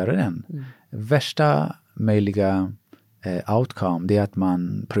ska jag göra den? Värsta möjliga outcome, det är att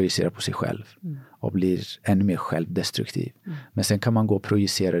man projicerar på sig själv. Och blir ännu mer självdestruktiv. Men sen kan man gå och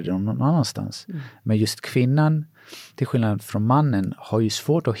projicera det någon annanstans. Men just kvinnan, till skillnad från mannen, har ju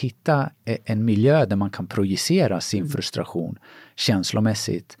svårt att hitta en miljö där man kan projicera sin frustration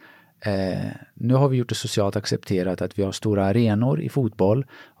känslomässigt. Nu har vi gjort det socialt accepterat att vi har stora arenor i fotboll.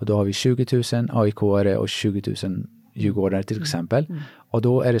 Och då har vi 20 000 AIK-are och 20 000 Djurgårdare till exempel. Och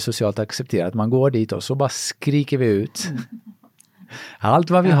då är det socialt accepterat att man går dit och så bara skriker vi ut allt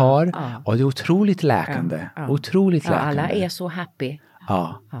vad vi har. Och det är otroligt läkande. Otroligt läkande. Alla är så happy.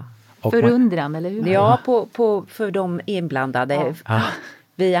 Och förundran, eller hur? Ja, för de inblandade.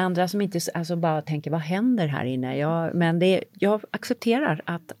 Vi andra som inte bara tänker, vad händer här inne? Jag accepterar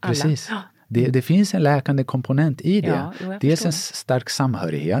att alla... Precis. Det finns en läkande komponent i det. Dels en stark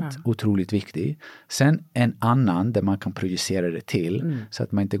samhörighet, otroligt viktig. Sen en annan där man kan projicera det till. Så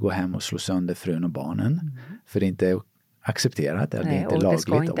att man inte går hem och slår sönder frun och barnen. För det är inte accepterat, eller det är inte lagligt. Det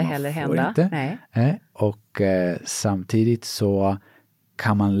ska inte heller hända. Och samtidigt så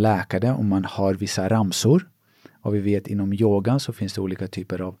kan man läka det om man har vissa ramsor. Och vi vet inom yogan så finns det olika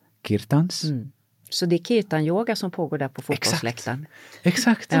typer av kirtans. Så det är kirtan-yoga som pågår där på fotbollsläktaren.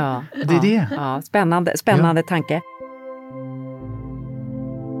 Exakt. Det är det. Ja, spännande tanke.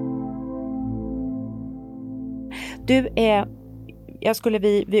 Du,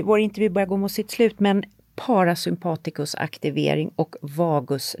 vår intervju börjar gå mot sitt slut, men parasympatikusaktivering och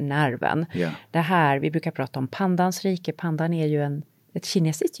vagusnerven. Det här, vi brukar prata om pandans rike. Pandan är ju ett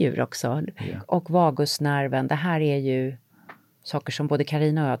kinesiskt djur också. Och vagusnerven, det här är ju saker som både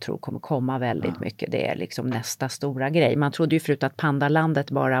Carina och jag tror kommer komma väldigt mycket. Det är liksom nästa stora grej. Man trodde ju förut att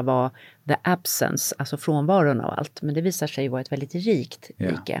pandalandet bara var the absence, alltså frånvaron av allt. Men det visar sig vara ett väldigt rikt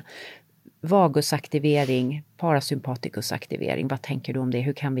rike. Vagusaktivering, parasympatikusaktivering, vad tänker du om det?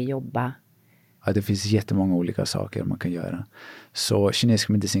 Hur kan vi jobba? Ja, det finns jättemånga olika saker man kan göra. Så kinesisk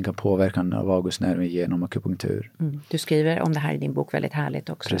medicin kan påverka vagusnerven genom akupunktur. Du skriver om det här i din bok väldigt härligt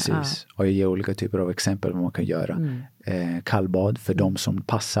också. Precis, och jag ger olika typer av exempel vad man kan göra. Kallbad för de som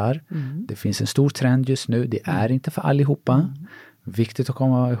passar. Det finns en stor trend just nu, det är inte för allihopa. Viktigt att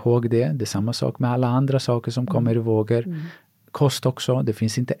komma ihåg det. Det är samma sak med alla andra saker som kommer i vågor. Kost också. Det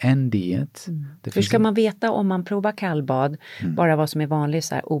finns inte en diet. Hur ska man veta om man provar kallbad? Bara vad som är vanligt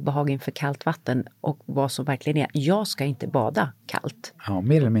så här, obehag inför kallt vatten och vad som verkligen är. Jag ska inte bada kallt. Ja,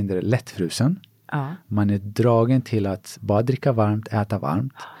 mer eller mindre lättfrusen. Ja. Man är dragen till att bara dricka varmt, äta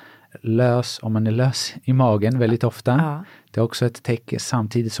varmt. Om man är lös i magen väldigt ofta. Ja. Det är också ett tecken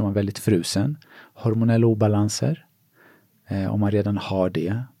samtidigt som man är väldigt frusen. Hormonella obalanser. Om man redan har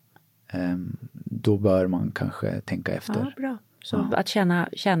det. Då bör man kanske tänka efter. Ja, bra. Så att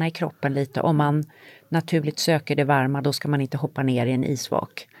känna i kroppen lite. Om man naturligt söker det varma, då ska man inte hoppa ner i en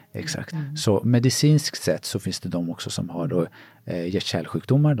isvak. Exakt. Så medicinskt sett så finns det de också som har då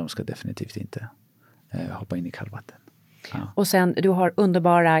hjärt-kärlsjukdomar. De ska definitivt inte hoppa in i kallvatten. Ja. Och sen, du har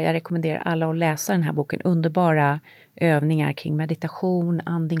underbara, jag rekommenderar alla att läsa den här boken, underbara övningar kring meditation,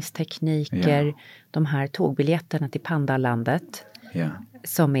 andningstekniker, de här tågbiljetterna till Pandalandet. Ja.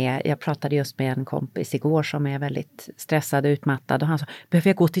 Som är, jag pratade just med en kompis igår som är väldigt stressad och utmattad och han sa, behöver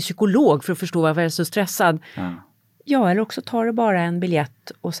jag gå till psykolog för att förstå varför jag är så stressad? Ja, eller också tar du bara en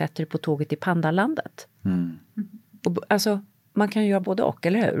biljett och sätter på tåget till Pandalandet. Och, alltså, man kan ju göra både och,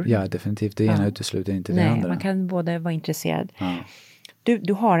 eller hur? Ja, definitivt. Det ena utesluter inte det andra. Nej, man kan både vara intresserad.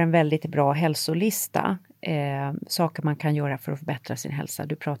 Du har en väldigt bra hälsolista. Saker man kan göra för att förbättra sin hälsa.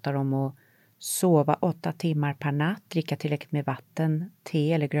 Du pratar om att sova 8 timmar per natt, dricka tillräckligt med vatten,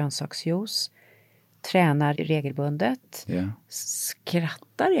 te eller grönsaksjuice, träna regelbundet,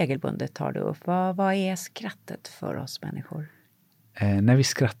 skratta regelbundet tar du upp. Vad är skrattet för oss människor? När vi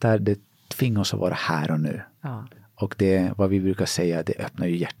skrattar, det tvingar oss att vara här och nu. Ja. Och det, vad vi brukar säga, det öppnar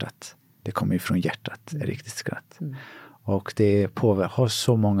ju hjärtat. Det kommer ju från hjärtat, ett riktigt skratt. Och det har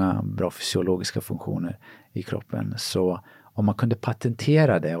så många bra fysiologiska funktioner i kroppen. Så om man kunde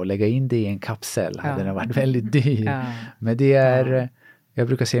patentera det och lägga in det i en kapsel hade det varit väldigt dyr. Men det är, jag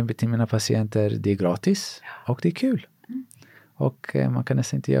brukar säga till mina patienter, det är gratis och det är kul. Och man kan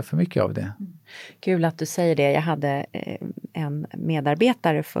nästan inte göra för mycket av det. Kul att du säger det. Jag hade en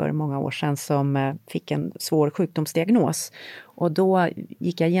medarbetare för många år sedan som fick en svår sjukdomsdiagnos. Och då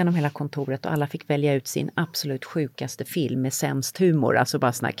gick jag igenom hela kontoret och alla fick välja ut sin absolut sjukaste film med sämst humor. Alltså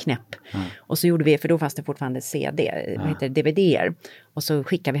bara sån här knäpp. Och så gjorde vi, för då fanns det fortfarande DVD-er. Och så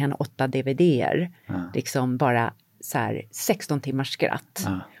skickade vi henne 8 DVD-er. Liksom bara så här 16 timmars skratt.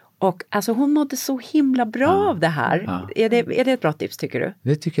 Och alltså hon mådde så himla bra av det här. Är det ett bra tips tycker du?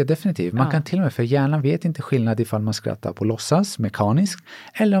 Det tycker jag definitivt. Man kan till och med, för hjärnan vet inte skillnad ifall man skrattar på låtsas, mekaniskt,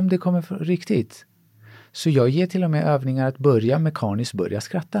 eller om det kommer riktigt. Så jag ger till och med övningar att börja mekaniskt, börja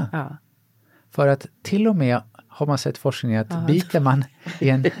skratta. För att till och med har man sett forskning att biter man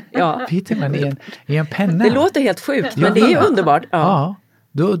i en penna. Det låter helt sjukt, men det är underbart.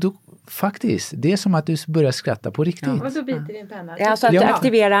 Då faktiskt, det är som att du börjar skratta på riktigt. Och så biter din penna. Alltså att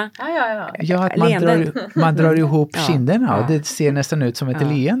aktivera. Ja, att man drar ihop kinderna och det ser nästan ut som ett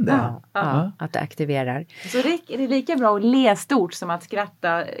leende. Att det aktiverar. Så är det lika bra att le stort som att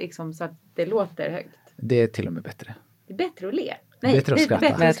skratta liksom, så att det låter högt? Det är till och med bättre. Det är bättre att le.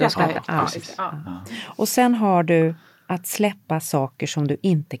 Bättre att skratta. Och sen har du att släppa saker som du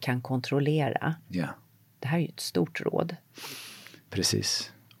inte kan kontrollera. Ja. Det här är ju ett stort råd.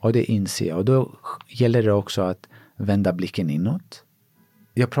 Precis. Och det inser jag. Och då gäller det också att vända blicken inåt.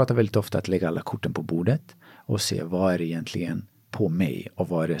 Jag pratar väldigt ofta att lägga alla korten på bordet och se vad är det egentligen på mig och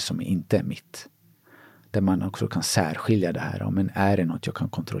vad är det som inte är mitt. Där man också kan särskilja det här. Men är det något jag kan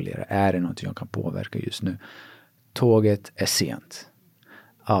kontrollera? Är det något jag kan påverka just nu? Tåget är sent.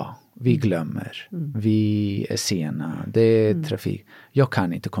 Ja, vi glömmer. Vi är sena. Det är trafik. Jag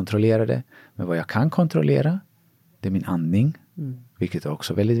kan inte kontrollera det. Men vad jag kan kontrollera, det är min andning. Vilket är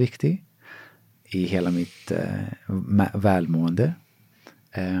också väldigt viktigt i hela mitt välmående.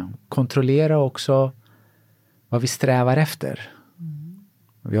 Kontrollera också vad vi strävar efter.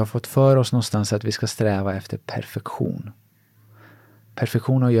 Vi har fått för oss någonstans att vi ska sträva efter perfektion.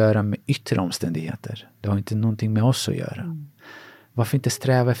 Perfektion har att göra med yttre omständigheter. Det har inte någonting med oss att göra. Varför inte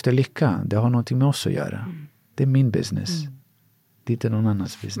sträva efter lycka? Det har någonting med oss att göra. Det är min business. Det är inte någon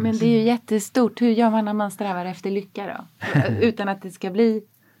annans business. Men det är ju jättestort. Hur gör man när man strävar efter lycka då? Utan att det ska bli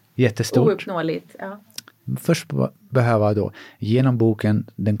ouppnåeligt. Ja. Först behöva då, genom boken,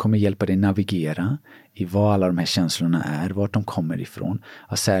 den kommer hjälpa dig navigera i vad alla de här känslorna är, vart de kommer ifrån.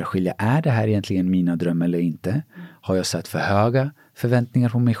 Att särskilja, är det här egentligen mina drömmar eller inte? Har jag satt för höga förväntningar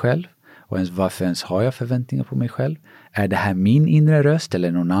på mig själv? Och varför ens har jag förväntningar på mig själv? Är det här min inre röst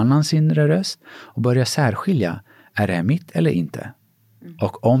eller någon annans inre röst? Och börja särskilja, är det här mitt eller inte?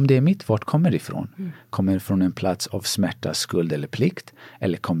 Och om det är mitt, vart kommer det ifrån? Kommer det från en plats av smärta, skuld eller plikt?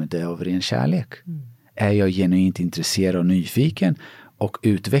 Eller kommer det av ren kärlek? är jag genuint intresserad och nyfiken och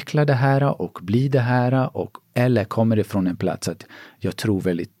utveckla det här och bli det här, eller kommer det från en plats att jag tror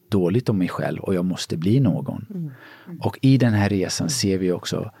väldigt dåligt om mig själv och jag måste bli någon. Och i den här resan ser vi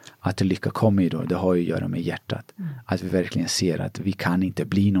också att lycka kommer ju då, det har ju att göra med hjärtat. Att vi verkligen ser att vi kan inte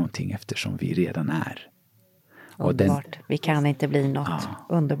bli någonting eftersom vi redan är. Underbart. Vi kan inte bli något. Ja.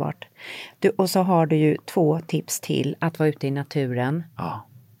 Underbart. Och så har du ju 2 tips till att vara ute i naturen. Ja.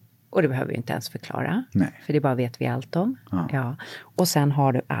 Och det behöver vi inte ens förklara. Nej. För det bara vet vi allt om. Ja. Ja. Och sen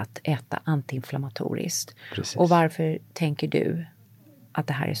har du att äta antiinflammatoriskt. Precis. Och varför tänker du att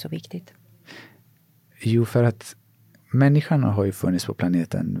det här är så viktigt? Jo, för att människan har ju funnits på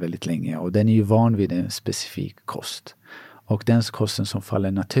planeten väldigt länge och den är ju van vid en specifik kost. Och den kosten som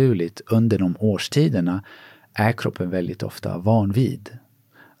faller naturligt under de årstiderna är kroppen väldigt ofta van vid.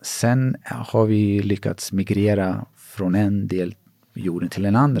 Sen har vi lyckats migrera från en del jorden till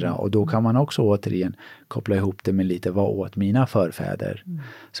en andra och då kan man också återigen koppla ihop det med lite vad åt mina förfäder.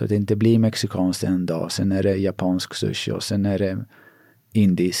 Så att det inte blir mexikanskt en dag, sen är det japansk sushi och sen är det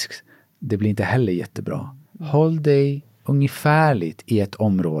indisk. Det blir inte heller jättebra. Håll dig ungefärligt i ett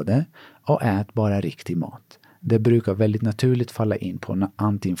område och ät bara riktig mat. Det brukar väldigt naturligt falla in på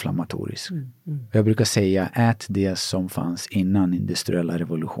antiinflammatorisk. Jag brukar säga ät det som fanns innan industriella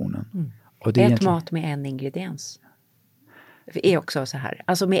revolutionen. Och det är ät mat med en ingrediens. Det är också så här.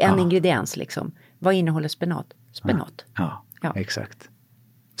 Alltså med en ingrediens liksom. Vad innehåller spenat? Spenat. Ja, exakt.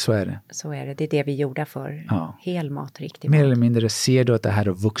 Så är det. Så är det. Det är det vi gjorde för hel mat, riktig Mer mat. eller mindre ser du att det här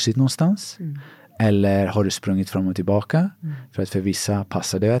har vuxit någonstans. Eller har du sprungit fram och tillbaka? För att för vissa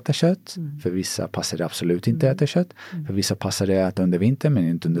passar det att äta kött. För vissa passar det absolut inte att äta kött. För vissa passar det att äta under vintern men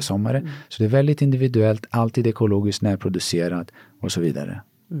inte under sommaren. Så det är väldigt individuellt, alltid ekologiskt närproducerat och så vidare.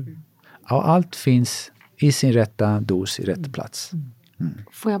 Ja, allt finns i sin rätta dos, i rätt plats.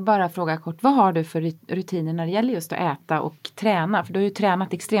 Får jag bara fråga kort, vad har du för rutiner när det gäller just att äta och träna? För du har ju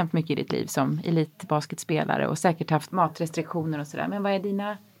tränat extremt mycket i ditt liv som elitbasketspelare och säkert haft matrestriktioner och sådär. Men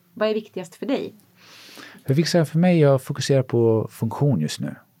vad är viktigast för dig? Det viktigaste för mig är att fokusera på funktion just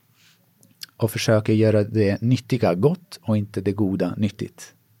nu. Och försöka göra det nyttiga gott och inte det goda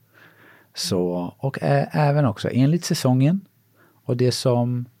nyttigt. Så, och även också enligt säsongen och det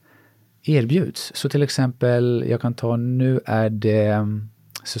som erbjuds. Så till exempel, jag kan ta nu är det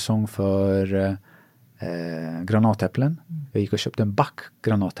säsong för granatäpplen. Jag gick och köpte en back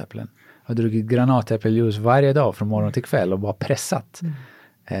granatäpplen. Jag har druckit granatäppeljuice varje dag från morgon till kväll och bara pressat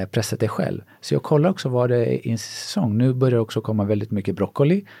det själv. Så jag kollar också vad det är i en säsong. Nu börjar det också komma väldigt mycket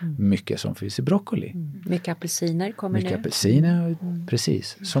broccoli. Mycket som finns i broccoli. Mycket apelsiner kommer nu. Mycket apelsiner,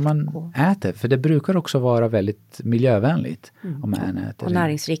 precis. Som man äter. För det brukar också vara väldigt miljövänligt. Om man äter och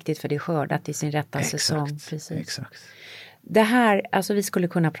näringsriktigt för det är skördat i sin rätta säsong. Precis. Exakt. Det här, alltså vi skulle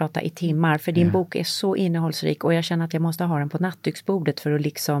kunna prata i timmar. För din bok är så innehållsrik. Och jag känner att jag måste ha den på nattduksbordet för att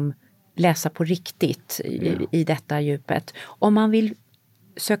liksom läsa på riktigt i detta djupet. Om man vill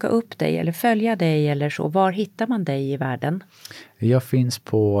söka upp dig eller följa dig eller så, var hittar man dig i världen? Jag finns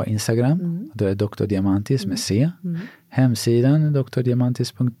på Instagram, då är Dr. Diamantis med C. Hemsidan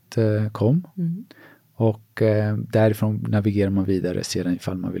drdiamantis.com och därifrån navigerar man vidare sedan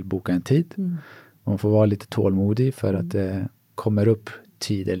ifall man vill boka en tid. Man får vara lite tålmodig för att det kommer upp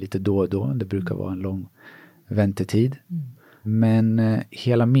tider lite då och då. Det brukar vara en lång väntetid. Men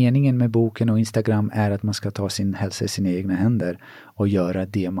hela meningen med boken och Instagram är att man ska ta sin hälsa i sina egna händer och göra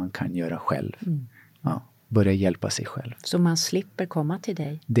det man kan göra själv. Börja hjälpa sig själv. Så man slipper komma till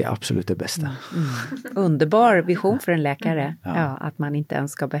dig. Det är absolut det bästa. Underbar vision för en läkare. Att man inte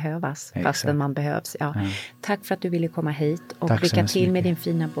ens ska behövas fastän man behövs. Tack för att du ville komma hit och tack lycka till med din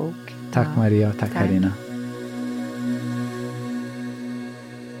fina bok. Tack Maria, tack Karina.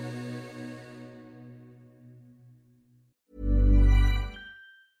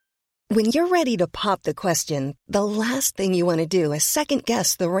 When you're ready to pop the question, the last thing you want to do is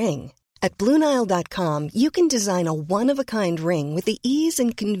second-guess the ring. At BlueNile.com, you can design a one-of-a-kind ring with the ease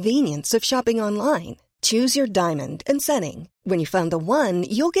and convenience of shopping online. Choose your diamond and setting. When you find the one,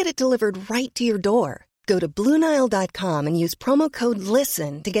 you'll get it delivered right to your door. Go to BlueNile.com and use promo code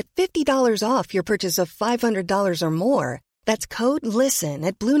LISTEN to get $50 off your purchase of $500 or more. That's code LISTEN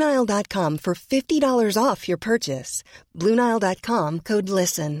at BlueNile.com for $50 off your purchase. BlueNile.com, code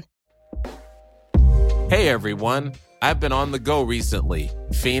LISTEN. Hey everyone, I've been on the go recently.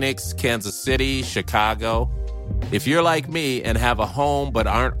 Phoenix, Kansas City, Chicago. If you're like me and have a home but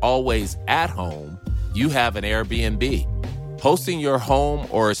aren't always at home, you have an Airbnb. Hosting your home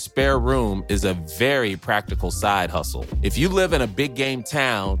or a spare room is a very practical side hustle. If you live in a big game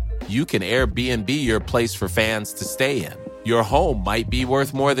town, you can Airbnb your place for fans to stay in. Your home might be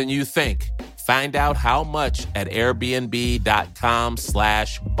worth more than you think. Find out how much at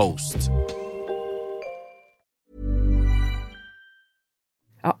airbnb.com/host.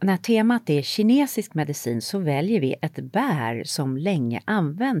 Ja, när temat är kinesisk medicin så väljer vi ett bär som länge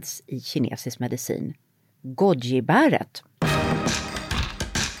används i kinesisk medicin. Goji-bäret.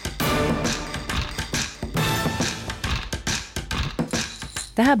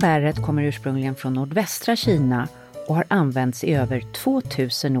 Det här bäret kommer ursprungligen från nordvästra Kina och har använts i över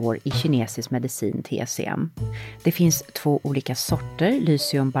 2000 år i kinesisk medicin TCM. Det finns 2 olika sorter,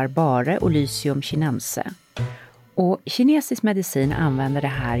 Lycium barbare och Lycium chinense. Och kinesisk medicin använder det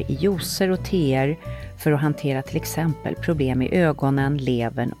här i juicer och teer för att hantera till exempel problem i ögonen,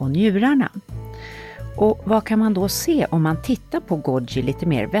 levern och njurarna. Och vad kan man då se om man tittar på goji lite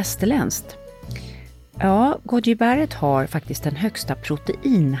mer västerländskt? Ja, gojibäret har faktiskt den högsta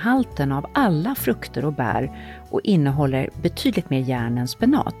proteinhalten av alla frukter och bär och innehåller betydligt mer järn än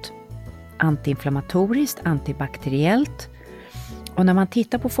spenat. Antiinflammatoriskt, antibakteriellt. Och när man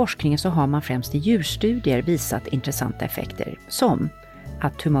tittar på forskningen så har man främst i djurstudier visat intressanta effekter som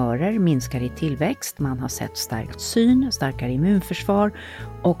att tumörer minskar i tillväxt, man har sett stärkt syn, starkare immunförsvar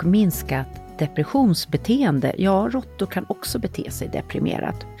och minskat depressionsbeteende. Ja, råttor kan också bete sig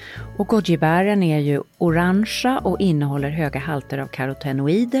deprimerat. Och gojibären är ju orangea och innehåller höga halter av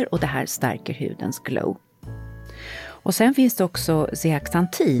karotenoider och det här stärker hudens glow. Och sen finns det också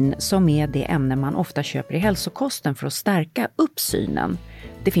zeaxanthin som är det ämne man ofta köper i hälsokosten för att stärka upp synen.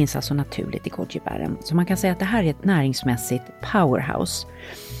 Det finns alltså naturligt i gojibären. Så man kan säga att det här är ett näringsmässigt powerhouse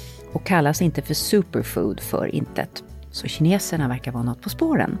och kallas inte för superfood för intet. Så kineserna verkar vara något på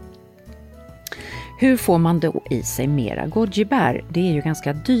spåren. Hur får man då i sig mera gojibär? Det är ju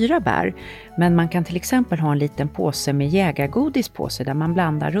ganska dyra bär, men man kan till exempel ha en liten påse med jägargodis på sig där man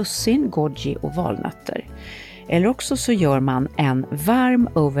blandar russin, goji och valnötter. Eller också så gör man en varm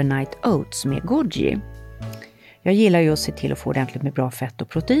overnight oats med goji. Jag gillar ju att se till att få ordentligt med bra fett och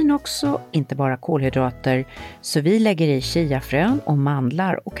protein också, inte bara kolhydrater. Så vi lägger i chiafrön och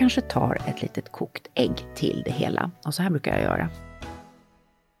mandlar och kanske tar ett litet kokt ägg till det hela. Och så här brukar jag göra.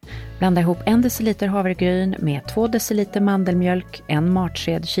 Blanda ihop 1 deciliter havregryn med 2 deciliter mandelmjölk, 1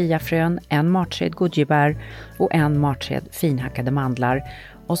 matsked chiafrön, 1 matsked gojibär och 1 matsked finhackade mandlar.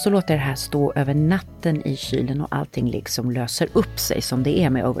 Och så låter det här stå över natten i kylen och allting liksom löser upp sig som det är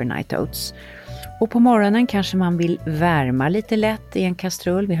med overnight oats. Och på morgonen kanske man vill värma lite lätt i en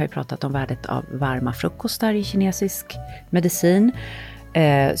kastrull. Vi har ju pratat om värdet av varma frukostar i kinesisk medicin.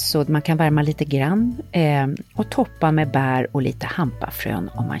 Så man kan värma lite grann och toppa med bär och lite hampafrön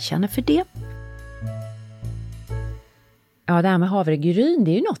om man känner för det. Ja, det här med havregryn,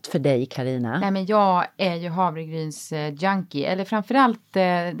 det är ju något för dig, Carina. Nej, men jag är ju havregryns junkie. Eller framförallt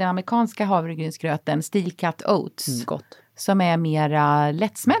den amerikanska havregrynsgröten Steel Cut Oats. Gott. Som är mera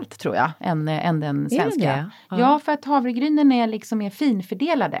lättsmält tror jag än den svenska. Det? Ja, för att havregrynen är liksom mer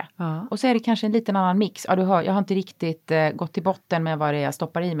finfördelade. Ja. Och så är det kanske en liten annan mix. Ja, du hör, jag har inte riktigt gått till botten med vad det är jag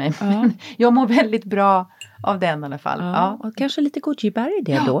stoppar i mig. Ja. Jag mår väldigt bra av den i alla fall. Ja. Och kanske lite gojibär i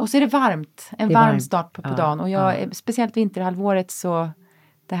det då. Och så är det varmt. En det är varm varmt. start på dagen. Och jag, speciellt vinterhalvåret så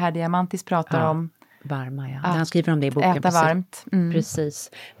det här Diamantis pratar om. Varma, ja. Han skriver om det i boken. Äta varmt. Mm.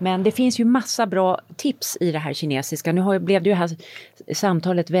 Precis. Men det finns ju massa bra tips i det här kinesiska. Nu blev det ju här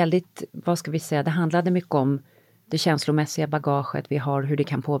samtalet väldigt, vad ska vi säga, det handlade mycket om det känslomässiga bagaget vi har, hur det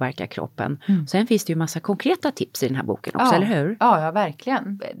kan påverka kroppen. Sen finns det ju massa konkreta tips i den här boken också, eller hur? Ja,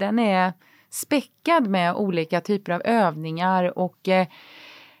 verkligen. Den är späckad med olika typer av övningar och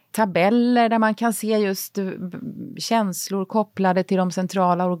tabeller där man kan se just känslor kopplade till de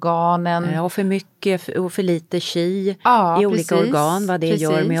centrala organen. Ja, och för mycket och för lite qi i olika organ, vad det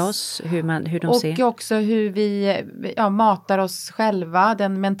gör med oss, hur de ser. Och också hur vi matar oss själva,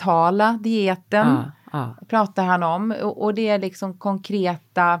 den mentala dieten pratar han om. Och det är liksom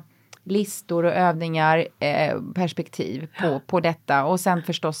konkreta listor och övningar, perspektiv på detta. Och sen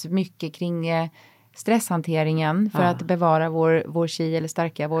förstås mycket kring stresshanteringen för att bevara vår qi eller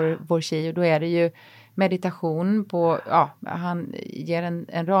stärka vår qi. Och då är det ju meditation på, han ger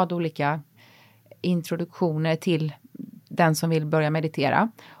en rad olika introduktioner till den som vill börja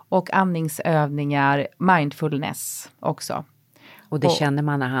meditera. Och andningsövningar, mindfulness också. Och det känner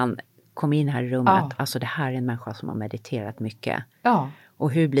man när han kom in här i rummet. Alltså det här är en människa som har mediterat mycket. Ja.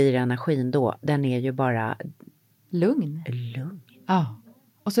 Och hur blir energin då? Den är ju bara lugn. Ja.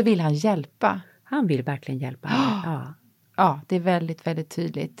 Och så vill han hjälpa. Han vill verkligen hjälpa. Ja, det är väldigt, väldigt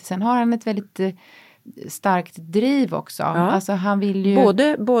tydligt. Sen har han ett väldigt starkt driv också. Ja. Alltså han vill ju...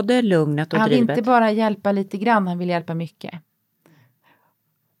 Både lugnet och han drivet. Han vill inte bara hjälpa lite grann, han vill hjälpa mycket.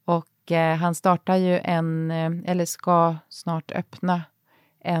 Och han startar ju eller ska snart öppna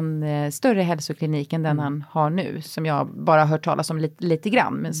en större hälsoklinik än den han har nu. Som jag bara har hört talas om lite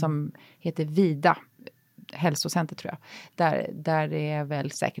grann. Men som heter Vida hälsocenter tror jag. Där det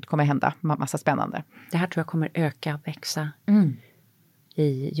väl säkert kommer hända massa spännande. Det här tror jag kommer öka och växa.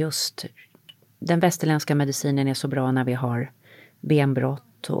 I just den västerländska medicinen är så bra när vi har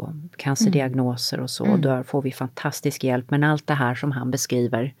benbrott och cancerdiagnoser och så. Och då får vi fantastisk hjälp. Men allt det här som han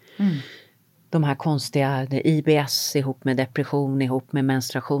beskriver. De här konstiga IBS ihop med depression, ihop med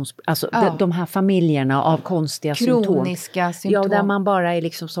menstruations... Alltså de här familjerna av konstiga kroniska symptom. Ja, där man bara är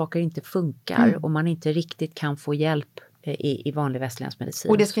liksom saker inte funkar och man inte riktigt kan få hjälp i vanlig västerländsk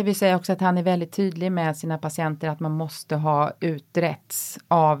medicin. Och det ska vi säga också att han är väldigt tydlig med sina patienter att man måste ha utretts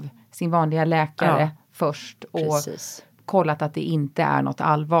av sin vanliga läkare först och kollat att det inte är något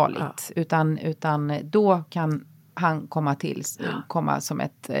allvarligt. Utan då kan han komma som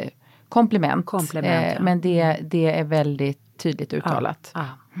ett komplement. Men det är väldigt tydligt uttalat.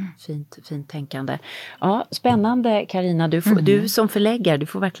 Fint tänkande. Ja, spännande Carina. Du som förläggare, du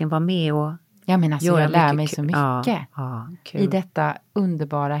får verkligen vara med och ja, men alltså, jag lär mig så mycket kul. I detta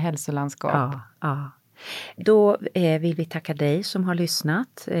underbara hälsolandskap. Då vill vi tacka dig som har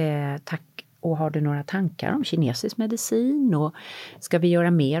lyssnat. Tack. Och har du några tankar om kinesisk medicin? Och ska vi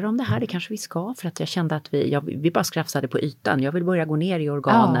göra mer om det här? Det kanske vi ska. För att jag kände att vi bara skrafsade på ytan. Jag vill börja gå ner i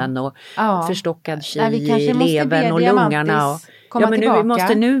organen och förstockad chi i levern och lungarna.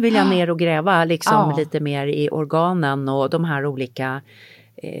 Nu vill jag ner och gräva liksom lite mer i organen och de här olika...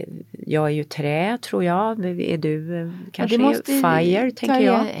 Jag är ju trä tror jag. Är du kanske fire tänker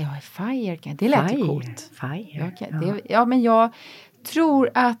jag? Ja, fire. Det lät ju coolt. Fire. Men jag tror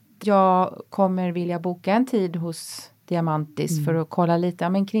att jag kommer vilja boka en tid hos Diamantis för att kolla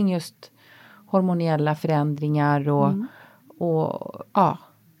lite kring just hormoniella förändringar och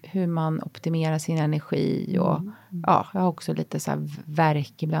hur man optimerar sin energi och jag har också lite så här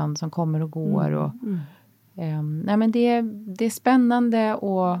värk ibland som kommer och går och men det är spännande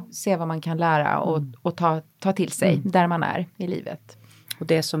att se vad man kan lära och ta till sig där man är i livet. Och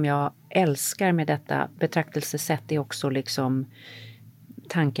det som jag älskar med detta betraktelsesätt är också liksom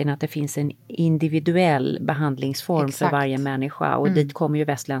tanken att det finns en individuell behandlingsform för varje människa. Och dit kommer ju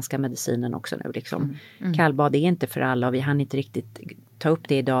västländska medicinen också nu. Liksom. Kallbad är inte för alla och vi hann inte riktigt ta upp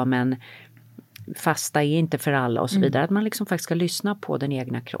det idag. Men fasta är inte för alla och så vidare. Att man liksom faktiskt ska lyssna på den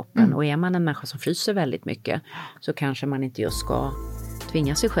egna kroppen. Och är man en människa som fryser väldigt mycket så kanske man inte just ska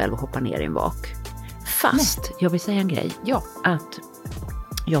tvinga sig själv att hoppa ner i en vak. Fast, jag vill säga en grej. Att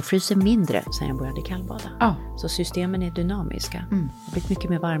jag fryser mindre sen jag började kallbada. Så systemen är dynamiska. Jag har blivit mycket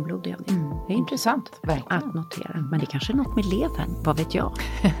mer varmblodig av det. Det är intressant, verkligen. Att notera. Men det är kanske är något med levern, vad vet jag.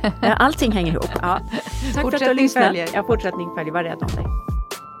 Allting hänger ihop. Tack för att du har lyssnat. Fortsättning följer, var rädd om dig.